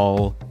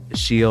 football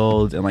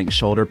shields and like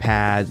shoulder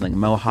pads, like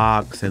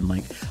mohawks, and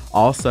like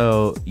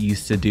also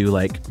used to do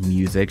like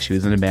music. She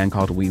was in a band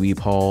called Wee Wee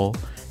Pole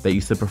that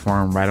used to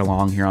perform right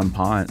along here on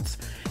Ponce.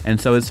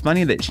 And so it's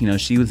funny that, you know,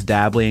 she was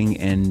dabbling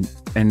in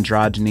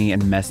androgyny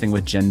and messing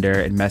with gender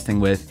and messing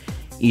with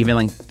even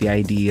like the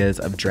ideas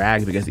of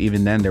drag, because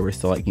even then there were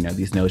still like,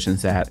 these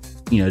notions that,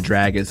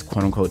 drag is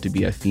quote unquote to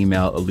be a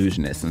female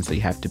illusionist. And so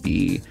you have to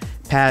be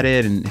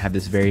padded and have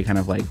this very kind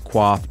of like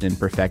coiffed and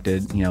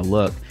perfected,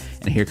 look.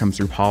 And here comes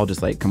RuPaul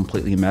just like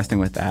completely messing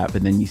with that.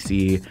 But then you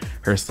see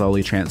her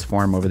slowly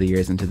transform over the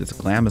years into this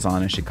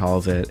glamazon, as she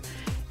calls it,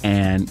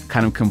 and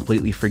kind of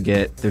completely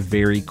forget the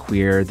very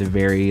queer, the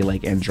very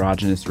like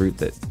androgynous route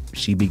that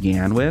she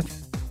began with.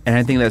 And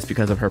I think that's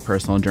because of her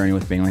personal journey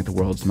with being like the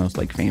world's most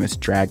like famous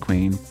drag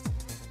queen.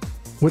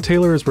 What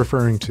Taylor is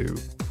referring to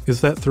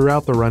is that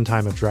throughout the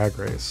runtime of Drag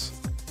Race,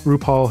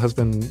 RuPaul has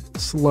been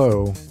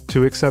slow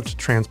to accept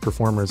trans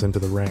performers into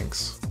the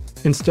ranks,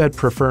 instead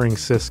preferring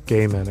cis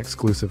gay men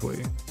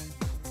exclusively.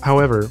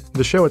 However,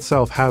 the show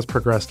itself has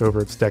progressed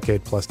over its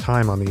decade-plus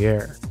time on the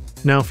air,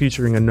 now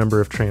featuring a number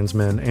of trans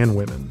men and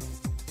women.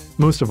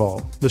 Most of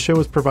all, the show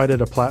has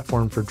provided a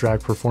platform for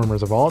drag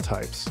performers of all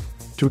types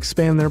to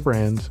expand their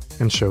brand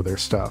and show their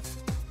stuff.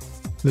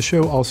 The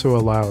show also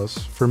allows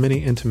for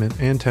many intimate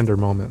and tender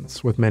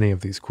moments with many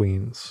of these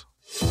queens.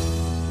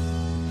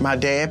 My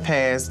dad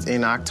passed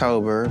in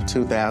October of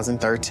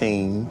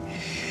 2013,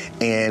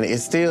 and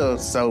it's still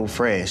so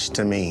fresh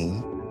to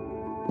me.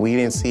 We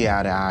didn't see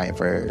eye to eye at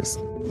first,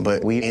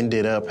 but we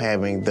ended up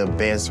having the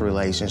best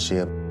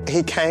relationship.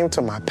 He came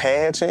to my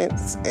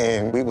pageants,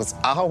 and we was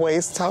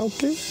always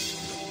talking.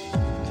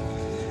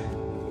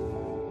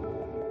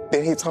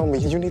 Then he told me,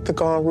 you need to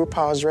go on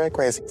RuPaul's Drag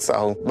Race.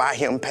 So by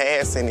him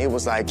passing, it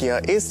was like, yeah,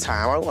 it's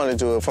time. I want to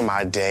do it for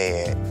my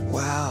dad.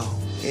 Wow,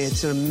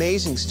 it's an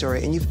amazing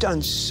story, and you've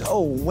done so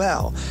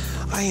well.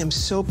 I am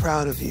so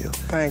proud of you.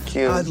 Thank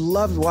you. I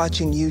loved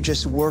watching you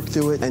just work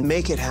through it and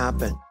make it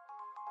happen.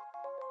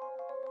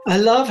 I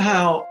love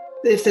how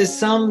if there's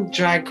some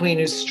drag queen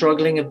who's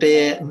struggling a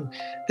bit and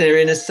they're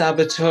in a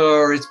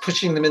saboteur, it's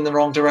pushing them in the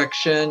wrong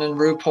direction, and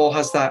RuPaul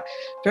has that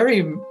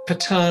very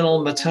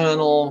paternal,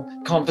 maternal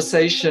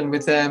conversation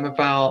with them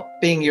about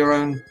being your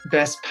own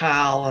best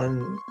pal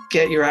and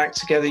get your act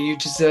together. You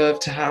deserve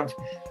to have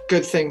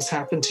good things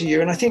happen to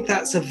you. And I think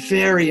that's a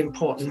very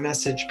important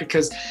message,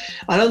 because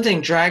I don't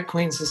think drag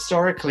queens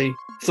historically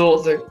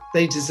thought that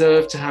they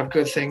deserved to have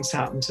good things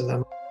happen to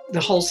them. The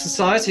whole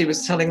society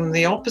was telling them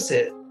the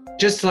opposite.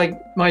 Just like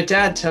my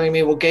dad telling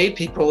me, well, gay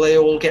people, they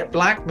all get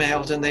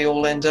blackmailed and they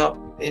all end up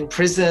in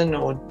prison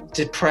or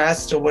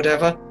depressed or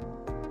whatever.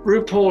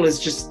 RuPaul has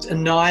just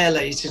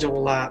annihilated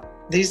all that.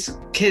 These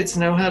kids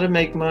know how to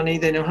make money.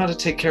 They know how to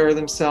take care of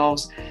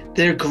themselves.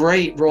 They're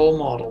great role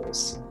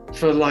models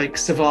for like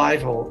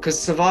survival, because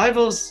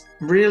survival's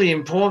really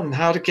important.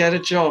 How to get a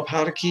job,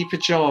 how to keep a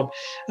job.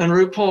 And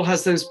RuPaul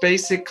has those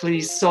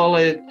basically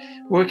solid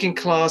working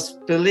class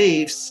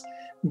beliefs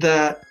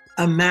that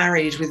are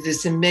married with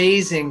this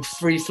amazing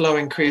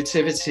free-flowing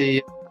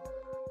creativity.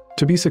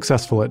 To be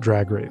successful at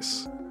Drag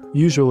Race,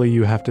 usually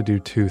you have to do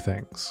two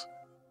things.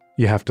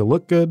 You have to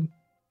look good,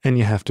 and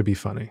you have to be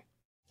funny.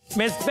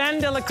 Miss Ben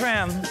de la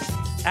Creme,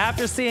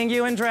 after seeing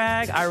you in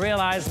drag, I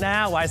realize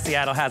now why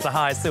Seattle has a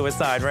high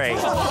suicide rate.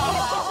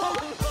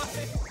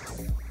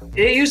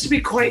 It used to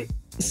be quite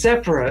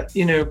separate,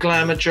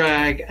 glamour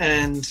drag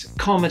and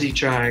comedy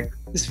drag,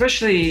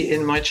 especially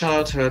in my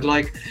childhood.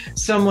 Like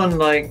someone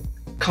like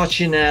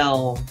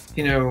Coccinelle,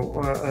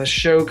 a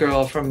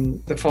showgirl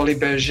from the Folies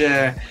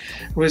Bergère,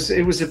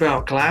 it was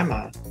about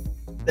glamour.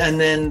 And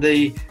then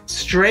the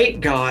straight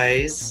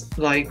guys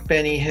like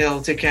Benny Hill,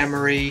 Dick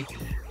Emery,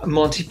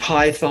 Monty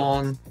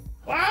Python.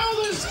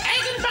 Well, there's egg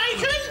and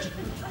bacon,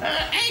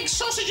 egg,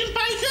 sausage and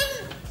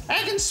bacon,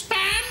 egg and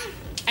spam,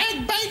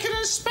 egg, bacon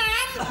and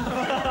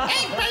spam,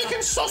 egg,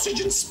 bacon,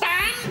 sausage and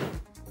spam.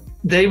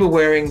 They were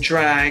wearing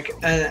drag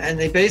and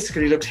they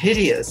basically looked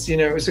hideous.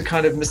 It was a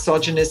kind of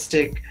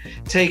misogynistic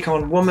take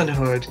on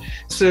womanhood.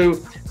 So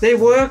they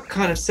were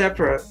kind of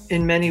separate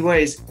in many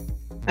ways.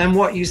 And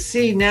what you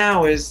see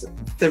now is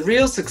the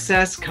real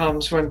success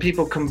comes when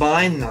people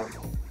combine them.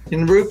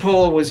 And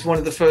RuPaul was one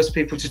of the first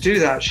people to do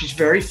that. She's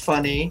very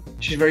funny.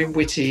 She's very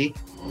witty.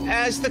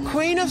 As the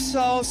queen of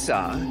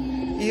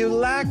salsa, you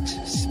lacked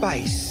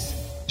spice.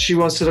 She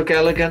wants to look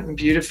elegant and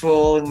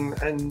beautiful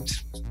and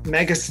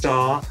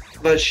megastar,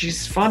 but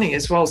she's funny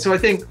as well. So I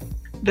think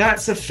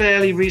that's a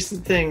fairly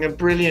recent thing, a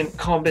brilliant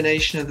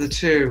combination of the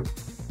two.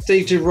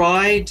 They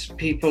deride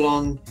people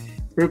on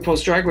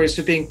RuPaul's Drag Race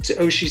for being,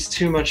 she's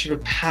too much of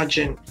a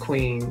pageant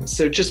queen.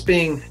 So just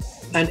being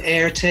an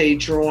Erte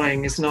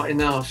drawing is not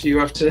enough. You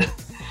have to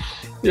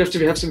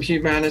have some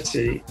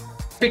humanity,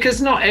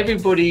 because not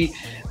everybody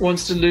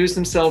wants to lose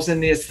themselves in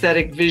the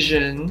aesthetic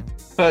vision,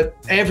 but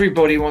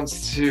everybody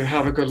wants to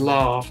have a good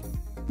laugh.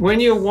 When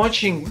you're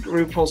watching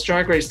RuPaul's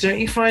Drag Race, don't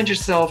you find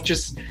yourself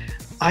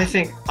I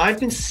think I've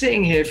been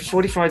sitting here for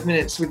 45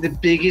 minutes with the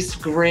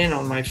biggest grin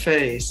on my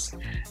face.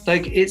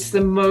 Like, it's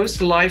the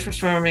most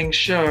life-affirming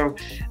show.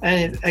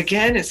 And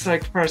again, it's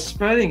like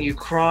Paris-Spurling. You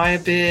cry a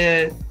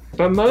bit,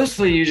 but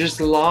mostly you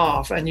just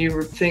laugh and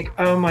you think,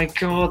 oh my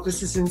God,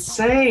 this is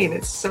insane.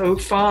 It's so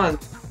fun.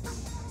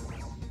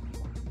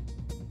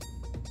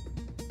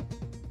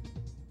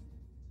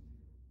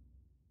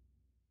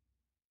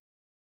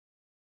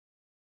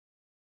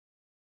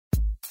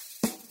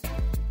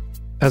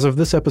 As of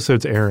this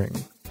episode's airing,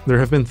 there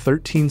have been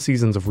 13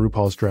 seasons of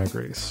RuPaul's Drag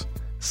Race,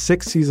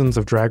 6 seasons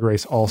of Drag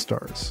Race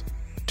All-Stars,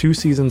 2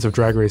 seasons of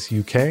Drag Race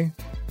UK,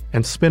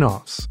 and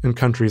spin-offs in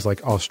countries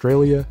like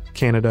Australia,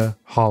 Canada,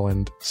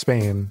 Holland,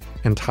 Spain,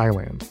 and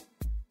Thailand.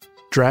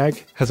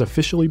 Drag has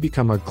officially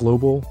become a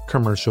global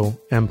commercial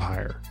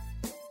empire.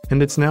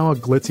 And it's now a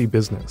glitzy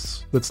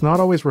business that's not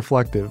always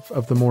reflective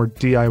of the more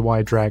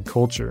DIY drag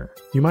culture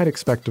you might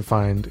expect to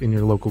find in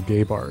your local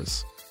gay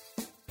bars.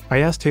 I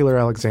asked Taylor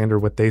Alexander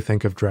what they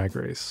think of Drag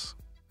Race,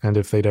 and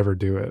if they'd ever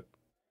do it.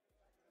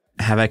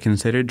 Have I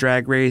considered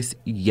Drag Race?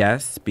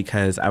 Yes,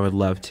 because I would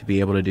love to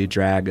be able to do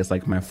drag as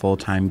like my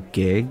full-time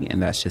gig,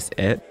 and that's just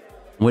it.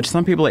 Which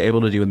some people are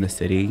able to do in the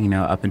city. You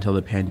know, up until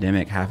the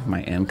pandemic, half of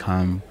my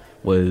income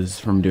was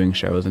from doing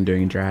shows and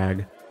doing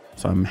drag.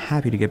 So I'm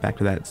happy to get back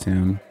to that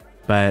soon.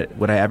 But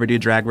would I ever do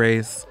Drag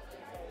Race?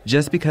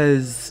 Just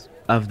because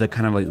of the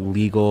kind of like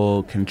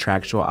legal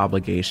contractual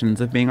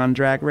obligations of being on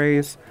Drag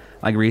Race.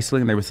 Like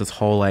recently there was this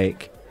whole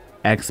like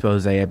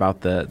expose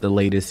about the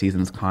latest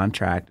season's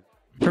contract.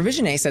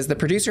 Provision A says the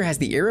producer has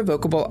the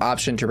irrevocable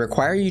option to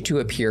require you to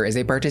appear as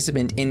a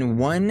participant in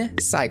 1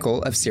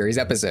 cycle of series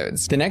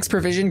episodes. The next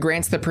provision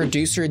grants the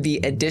producer the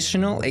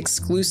additional,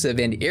 exclusive,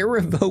 and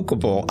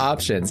irrevocable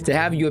options to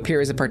have you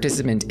appear as a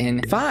participant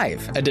in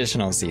 5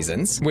 additional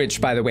seasons, which,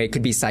 by the way,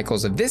 could be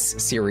cycles of this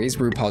series,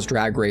 RuPaul's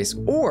Drag Race,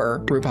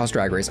 or RuPaul's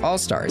Drag Race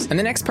All-Stars. And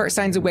the next part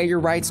signs away your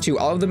rights to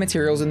all of the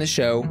materials in the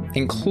show,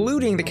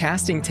 including the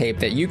casting tape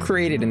that you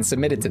created and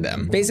submitted to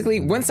them. Basically,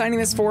 when signing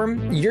this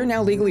form, you're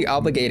now legally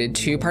obligated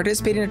to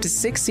participate in up to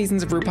 6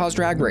 seasons of RuPaul's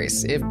Drag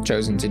Race, if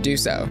chosen to do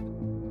so.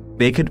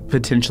 They could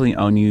potentially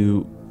own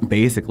you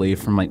basically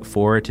from like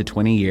 4 to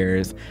 20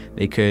 years.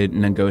 They could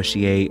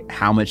negotiate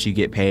how much you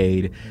get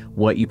paid,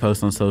 what you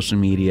post on social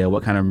media,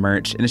 what kind of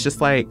merch. And it's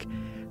just like,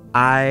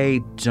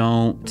 I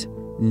don't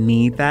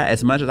need that.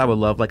 As much as I would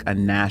love like a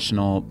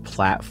national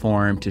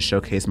platform to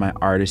showcase my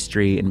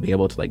artistry and be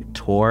able to like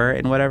tour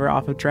and whatever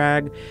off of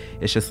drag,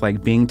 it's just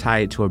like being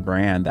tied to a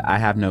brand that I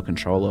have no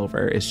control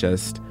over. It's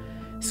just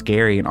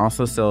scary. And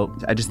also, so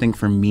I just think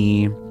for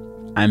me,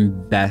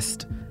 I'm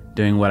best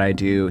doing what I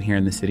do here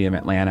in the city of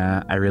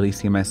Atlanta. I really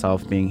see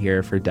myself being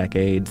here for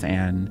decades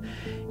and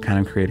kind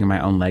of creating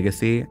my own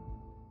legacy.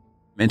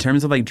 In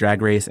terms of like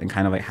Drag Race and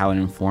kind of like how it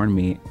informed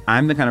me,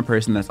 I'm the kind of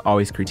person that's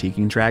always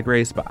critiquing Drag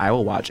Race, but I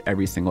will watch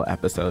every single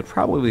episode,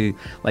 probably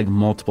like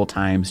multiple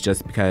times,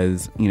 just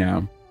because, you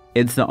know,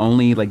 it's the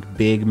only like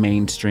big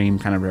mainstream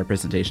kind of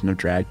representation of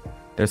drag.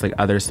 There's like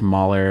other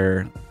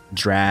smaller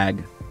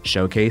drag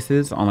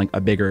showcases on like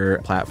a bigger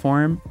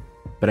platform.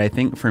 But I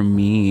think for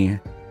me,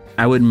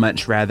 I would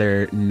much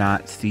rather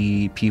not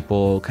see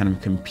people kind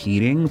of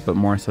competing, but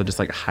more so just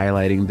like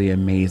highlighting the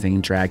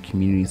amazing drag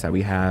communities that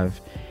we have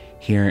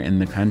here in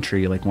the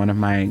country. Like one of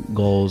my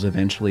goals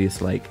eventually is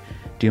to like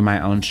do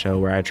my own show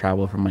where I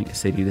travel from like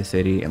city to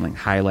city and like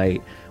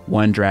highlight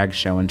one drag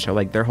show and show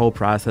like their whole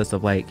process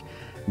of like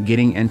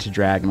getting into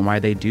drag and why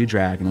they do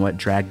drag and what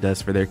drag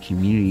does for their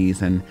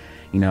communities. And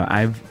you know,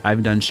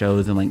 I've done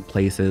shows in like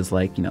places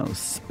like, you know,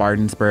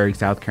 Spartansburg,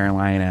 South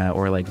Carolina,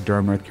 or like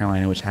Durham, North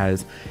Carolina, which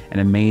has an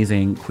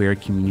amazing queer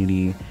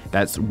community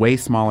that's way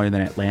smaller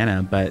than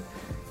Atlanta, but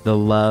the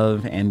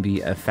love and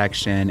the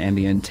affection and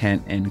the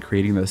intent in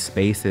creating those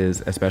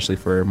spaces, especially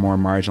for more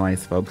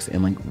marginalized folks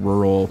in like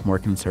rural, more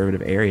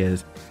conservative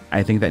areas,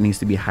 I think that needs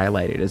to be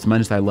highlighted. As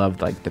much as I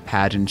loved like the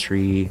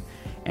pageantry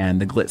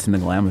and the glitz and the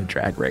glam of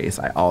Drag Race,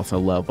 I also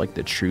love like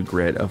the true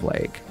grit of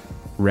like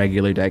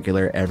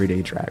regular,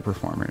 everyday drag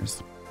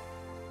performers.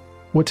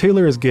 What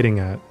Taylor is getting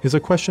at is a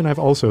question I've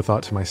also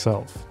thought to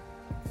myself.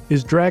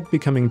 Is drag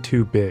becoming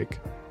too big,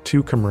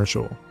 too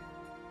commercial?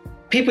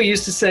 People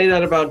used to say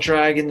that about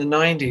drag in the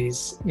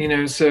 90s, you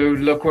know, so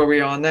look where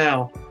we are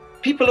now.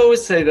 People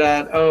always say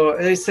that, oh,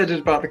 they said it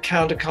about the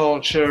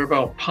counterculture,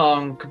 about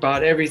punk,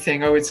 about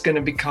everything. Oh, it's going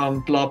to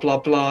become blah, blah,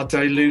 blah,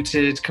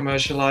 diluted,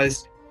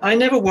 commercialized. I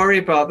never worry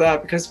about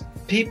that because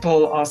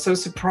people are so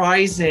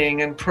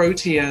surprising and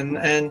protean,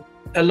 and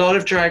a lot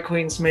of drag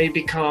queens may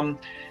become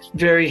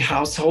very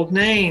household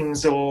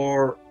names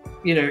or,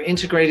 you know,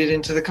 integrated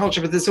into the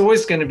culture, but there's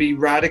always going to be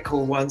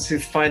radical ones who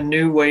find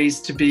new ways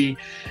to be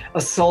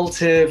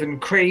assaultive and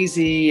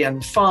crazy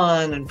and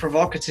fun and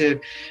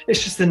provocative.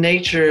 It's just the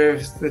nature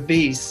of the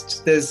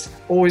beast. There's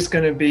always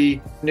going to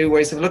be new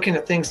ways of looking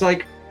at things,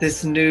 like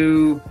this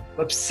new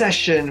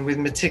obsession with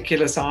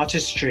meticulous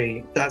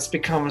artistry that's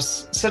become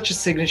such a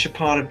signature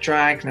part of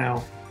drag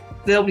now.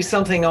 There'll be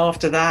something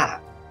after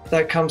that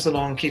comes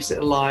along, keeps it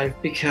alive,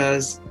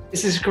 because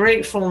it's this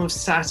great form of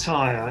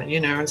satire, you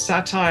know, and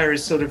satire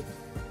is sort of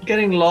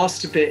getting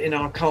lost a bit in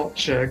our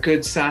culture,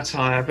 good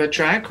satire. But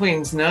drag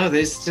queens, no,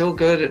 they're still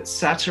good at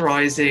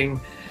satirizing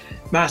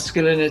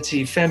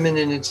masculinity,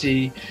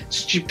 femininity,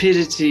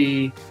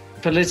 stupidity,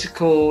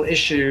 political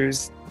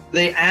issues.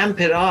 They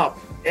amp it up.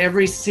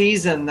 Every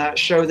season, that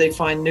show, they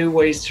find new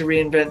ways to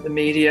reinvent the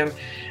medium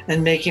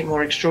and make it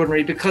more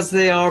extraordinary because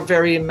they are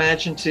very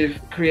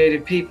imaginative,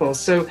 creative people.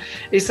 So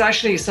it's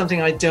actually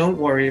something I don't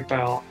worry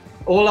about.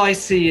 All I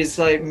see is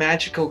like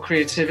magical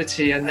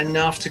creativity and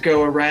enough to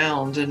go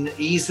around and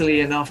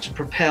easily enough to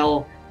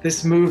propel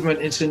this movement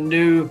into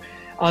new,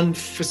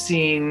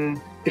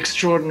 unforeseen,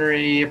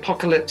 extraordinary,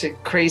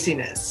 apocalyptic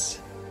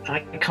craziness. I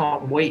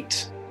can't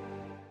wait.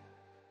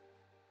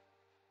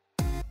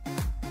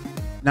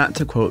 Not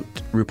to quote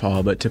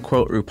RuPaul, but to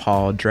quote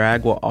RuPaul,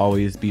 drag will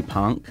always be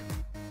punk.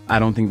 I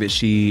don't think that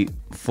she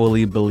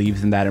fully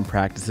believes in that and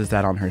practices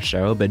that on her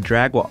show, but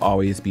drag will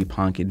always be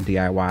punk and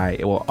DIY.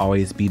 It will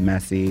always be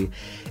messy.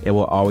 It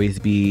will always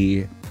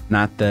be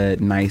not the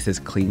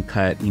nicest,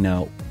 clean-cut,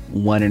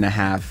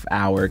 1.5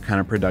 hour kind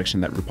of production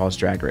that RuPaul's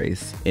Drag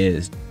Race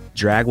is.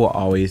 Drag will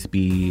always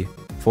be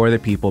for the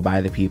people, by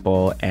the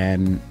people,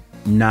 and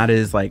not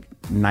as like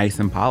nice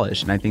and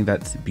polished. And I think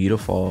that's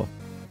beautiful.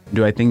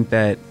 Do I think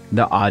that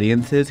the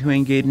audiences who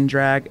engage in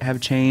drag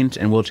have changed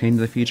and will change in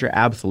the future?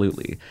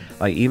 Absolutely.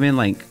 Like even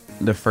like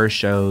the first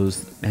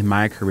shows in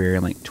my career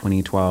in like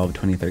 2012,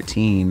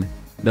 2013,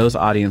 those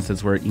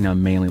audiences were,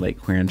 mainly like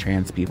queer and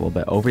trans people.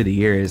 But over the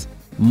years,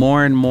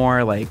 more and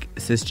more like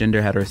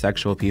cisgender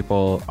heterosexual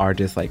people are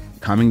just like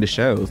coming to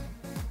shows.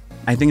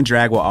 I think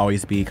drag will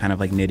always be kind of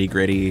like nitty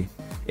gritty.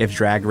 If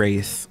Drag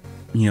Race,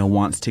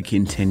 wants to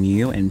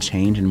continue and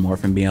change and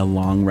morph and be a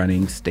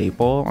long-running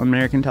staple on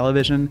American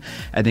television,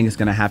 I think it's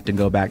going to have to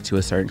go back to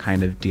a certain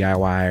kind of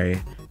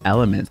DIY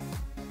element.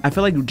 I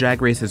feel like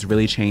Drag Race has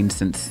really changed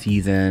since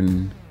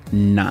season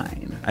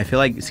 9. I feel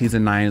like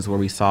season 9 is where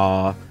we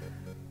saw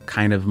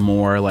kind of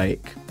more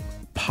like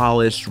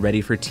polished, ready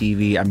for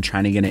TV, I'm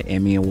trying to get an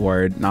Emmy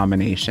Award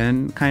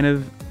nomination kind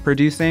of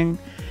producing.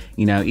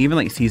 Even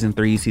like season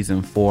 3,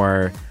 season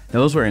 4,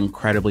 those were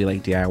incredibly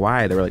like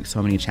DIY. There were like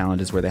so many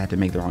challenges where they had to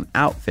make their own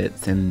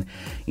outfits, and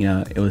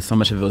it was so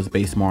much of it was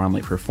based more on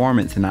like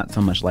performance and not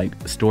so much like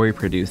story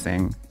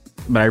producing.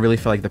 But I really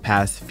feel like the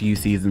past few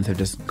seasons have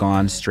just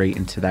gone straight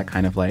into that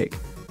kind of like,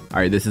 all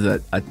right, this is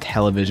a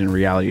television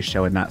reality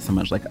show and not so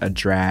much like a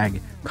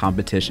drag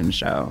competition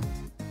show.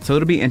 So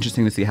it'll be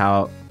interesting to see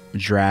how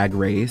Drag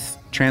Race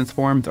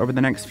transforms over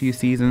the next few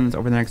seasons,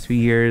 over the next few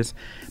years.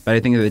 But I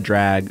think that the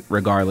drag,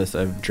 regardless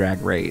of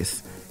Drag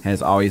Race,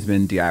 has always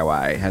been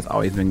DIY, has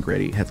always been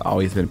gritty, has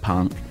always been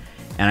punk.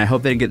 And I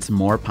hope that it gets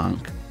more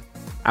punk.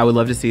 I would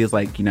love to see is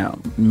like,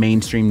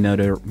 mainstream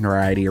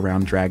notoriety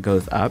around drag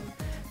goes up,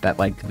 that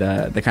like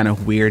the kind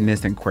of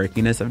weirdness and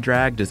quirkiness of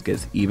drag just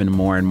gets even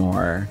more and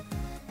more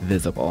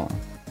visible.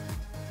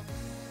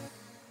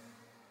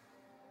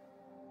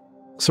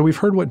 So we've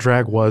heard what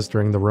drag was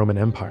during the Roman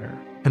Empire,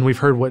 and we've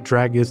heard what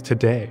drag is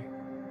today.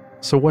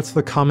 So what's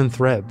the common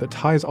thread that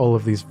ties all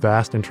of these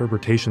vast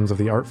interpretations of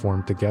the art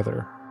form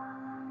together?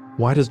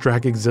 Why does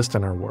drag exist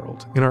in our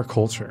world, in our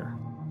culture?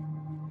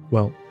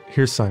 Well,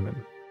 here's Simon.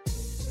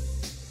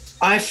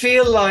 I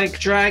feel like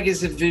drag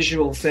is a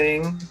visual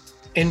thing.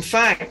 In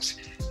fact,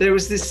 there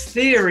was this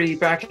theory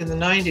back in the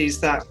 90s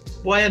that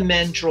why are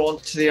men drawn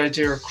to the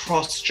idea of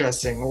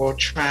cross-dressing or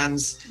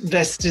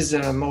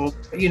transvestism or,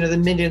 the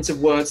millions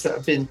of words that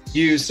have been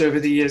used over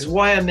the years?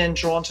 Why are men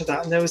drawn to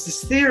that? And there was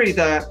this theory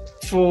that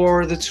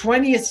for the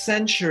 20th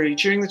century,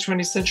 during the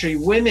 20th century,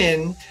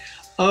 women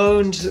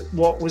owned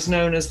what was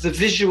known as the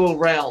visual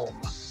realm.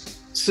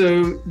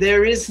 So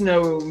there is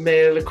no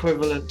male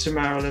equivalent to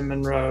Marilyn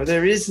Monroe.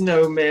 There is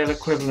no male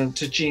equivalent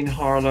to Jean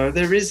Harlow.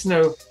 There is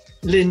no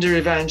Linda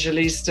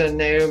Evangelista,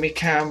 Naomi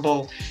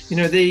Campbell.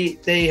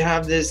 They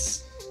have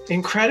this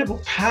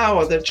incredible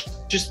power that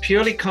just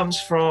purely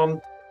comes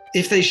from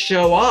if they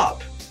show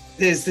up.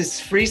 There's this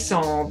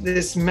frisson,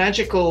 this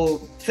magical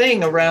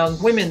thing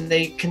around women.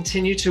 They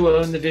continue to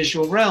own the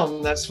visual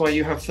realm. That's why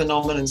you have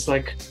phenomenons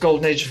like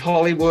Golden Age of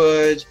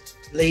Hollywood,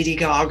 Lady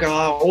Gaga,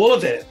 all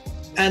of it.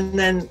 And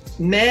then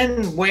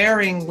men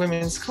wearing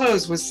women's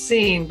clothes was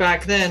seen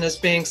back then as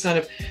being sort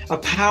of a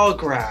power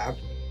grab,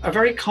 a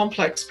very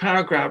complex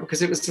power grab,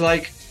 because it was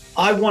like,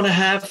 I want to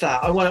have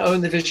that. I want to own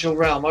the visual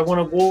realm. I want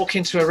to walk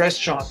into a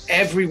restaurant.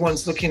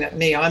 Everyone's looking at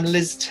me. I'm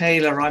Liz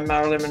Taylor. I'm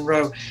Marilyn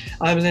Monroe.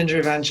 I'm Linda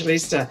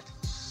Evangelista.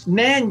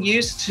 Men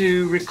used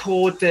to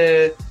record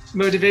their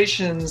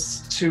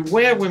motivations to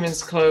wear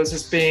women's clothes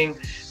as being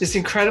this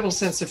incredible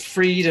sense of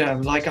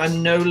freedom. Like,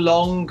 I'm no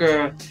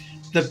longer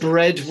the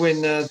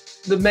breadwinner.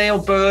 The male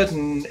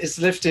burden is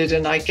lifted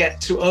and I get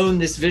to own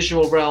this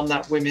visual realm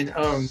that women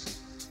own.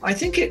 I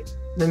think it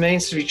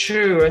remains to be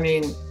true. I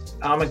mean,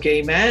 I'm a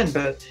gay man,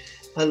 but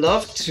I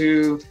love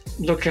to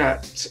look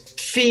at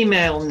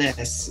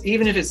femaleness,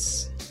 even if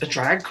it's a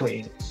drag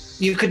queen.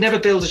 You could never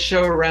build a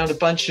show around a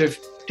bunch of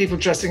people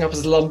dressing up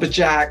as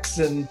lumberjacks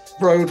and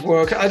road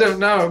work. I don't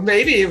know,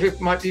 maybe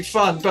it might be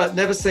fun, but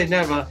never say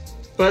never.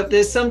 But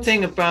there's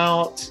something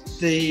about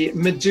the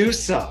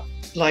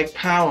Medusa-like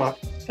power.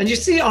 And you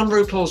see on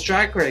RuPaul's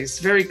Drag Race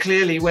very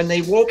clearly when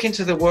they walk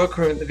into the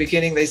workroom at the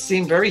beginning, they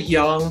seem very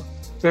young,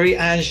 very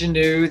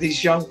ingenue,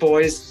 these young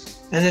boys.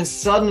 And then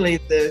suddenly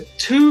they're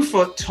 2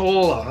 foot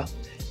taller.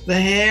 The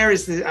hair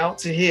is out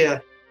to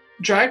here.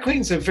 Drag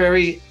queens are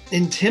very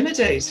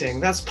intimidating.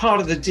 That's part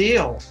of the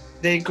deal.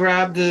 They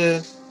grab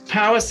the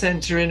power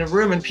center in a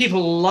room and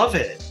people love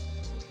it.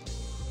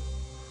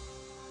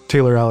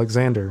 Taylor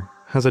Alexander,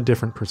 has a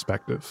different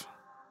perspective.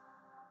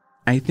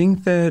 I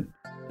think that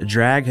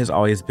drag has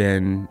always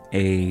been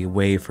a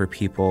way for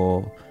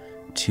people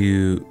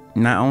to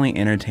not only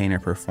entertain or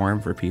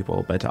perform for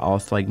people, but to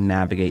also like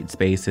navigate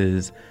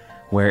spaces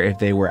where if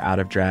they were out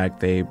of drag,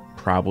 they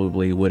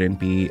probably wouldn't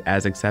be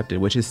as accepted,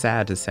 which is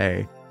sad to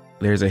say.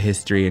 There's a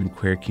history in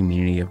queer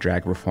community of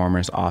drag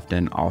performers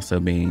often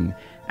also being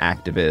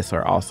activists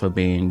or also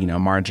being,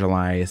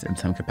 marginalized in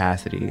some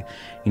capacity.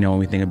 When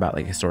we think about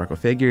like historical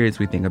figures,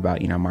 we think about,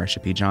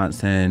 Marsha P.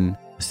 Johnson,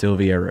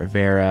 Sylvia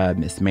Rivera,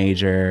 Miss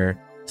Major,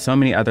 so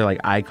many other like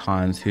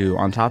icons who,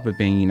 on top of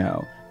being,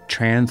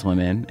 trans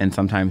women and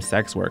sometimes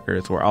sex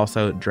workers, were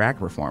also drag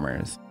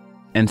performers.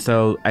 And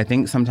so I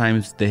think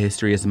sometimes the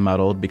history is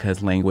muddled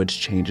because language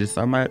changes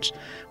so much,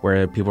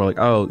 where people are like,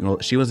 oh,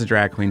 she was a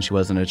drag queen, she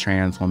wasn't a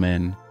trans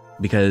woman.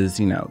 Because,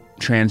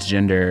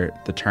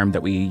 transgender, the term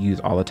that we use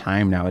all the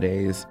time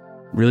nowadays,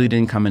 really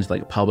didn't come into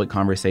like public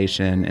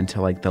conversation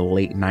until like the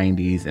late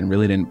 90s and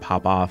really didn't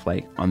pop off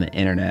like on the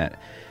internet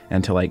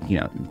until like,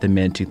 the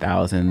mid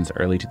 2000s,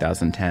 early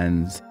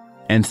 2010s.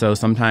 And so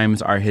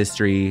sometimes our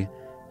history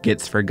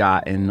gets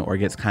forgotten or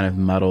gets kind of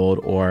muddled,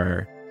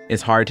 or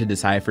it's hard to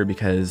decipher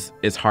because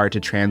it's hard to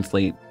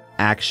translate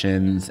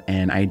actions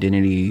and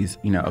identities,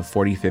 of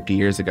 40, 50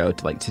 years ago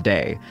to like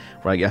today,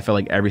 where like I feel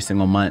like every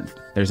single month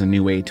there's a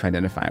new way to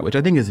identify, which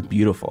I think is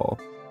beautiful.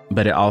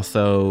 But it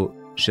also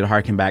should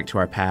harken back to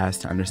our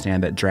past to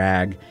understand that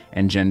drag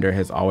and gender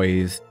has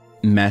always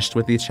meshed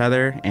with each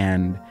other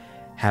and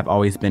have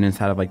always been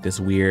inside of like this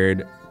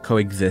weird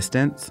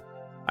coexistence.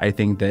 I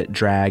think that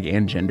drag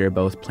and gender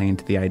both play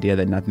into the idea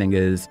that nothing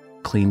is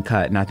clean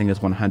cut, nothing is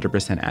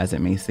 100% as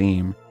it may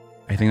seem.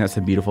 I think that's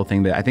a beautiful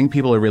thing that I think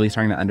people are really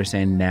starting to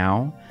understand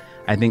now.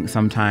 I think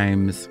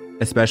sometimes,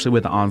 especially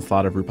with the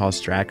onslaught of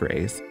RuPaul's Drag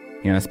Race,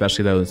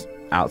 especially those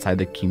outside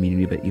the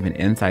community, but even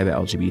inside the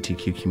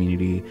LGBTQ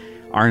community,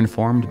 are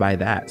informed by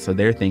that. So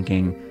they're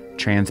thinking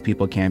trans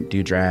people can't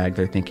do drag.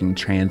 They're thinking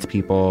trans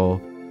people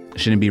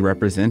shouldn't be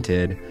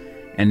represented.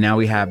 And now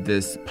we have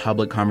this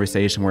public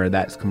conversation where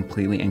that's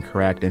completely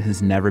incorrect and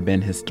has never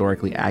been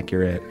historically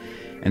accurate.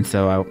 And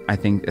so I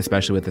think,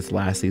 especially with this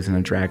last season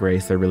of Drag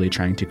Race, they're really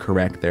trying to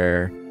correct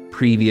their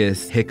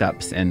previous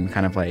hiccups and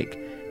kind of like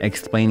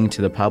explaining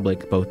to the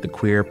public, both the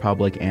queer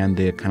public and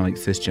the kind of like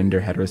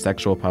cisgender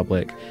heterosexual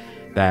public,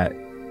 that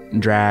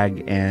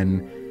drag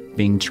and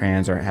being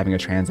trans or having a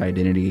trans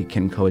identity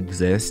can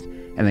coexist,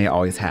 and they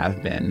always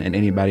have been. And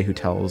anybody who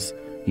tells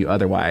you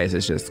otherwise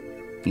is just,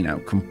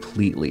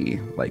 completely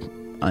like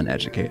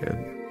uneducated.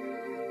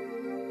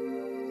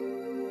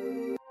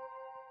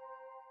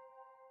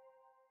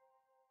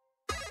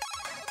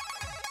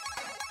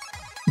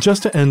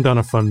 Just to end on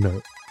a fun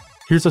note,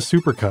 here's a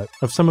supercut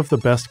of some of the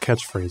best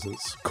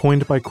catchphrases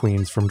coined by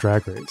queens from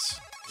Drag Race.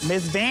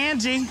 Miss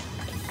Vanjie.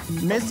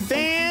 Miss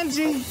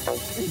Vanjie.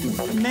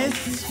 Miss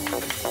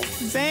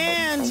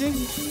Vanjie.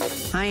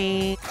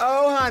 Hi.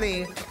 Oh,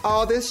 honey.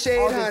 All this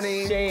shade,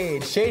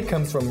 honey. Shade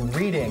comes from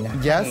reading.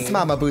 Yes, honey.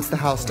 Mama boots the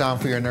house down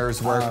for your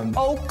nerves work.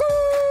 Girl,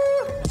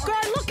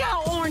 look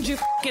how orange you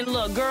fucking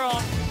look, girl.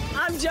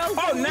 I'm joking.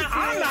 Oh, now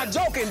I'm not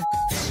joking.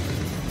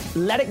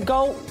 Let it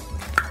go.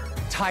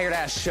 Tired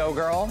ass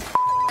showgirl.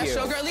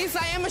 Showgirl,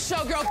 Lisa, I am a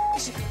showgirl.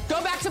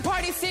 Go back to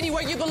Party City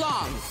where you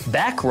belong.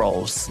 Back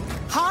rolls.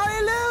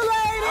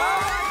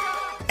 Hallelujah!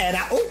 And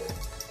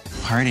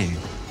Party.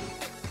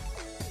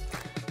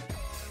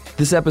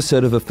 This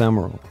episode of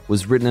Ephemeral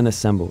was written and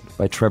assembled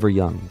by Trevor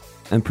Young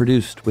and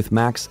produced with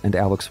Max and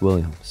Alex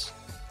Williams.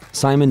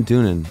 Simon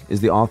Doonan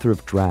is the author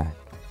of Drag,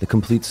 The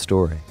Complete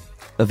Story,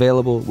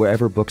 available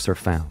wherever books are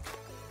found.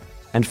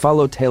 And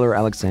follow Taylor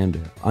Alexander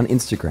on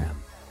Instagram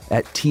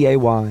at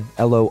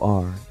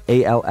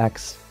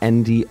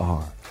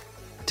TAYLORALXNDR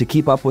to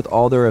keep up with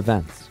all their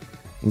events,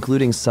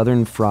 including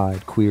Southern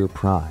Fried Queer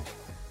Pride,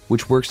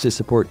 which works to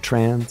support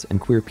trans and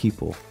queer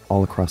people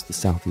all across the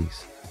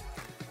Southeast.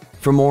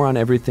 For more on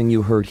everything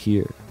you heard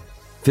here,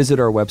 visit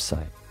our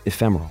website,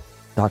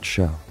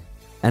 ephemeral.show.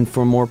 And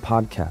for more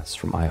podcasts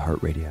from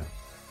iHeartRadio,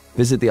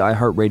 visit the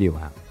iHeartRadio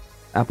app,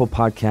 Apple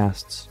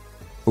Podcasts,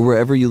 or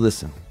wherever you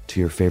listen to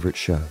your favorite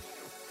shows.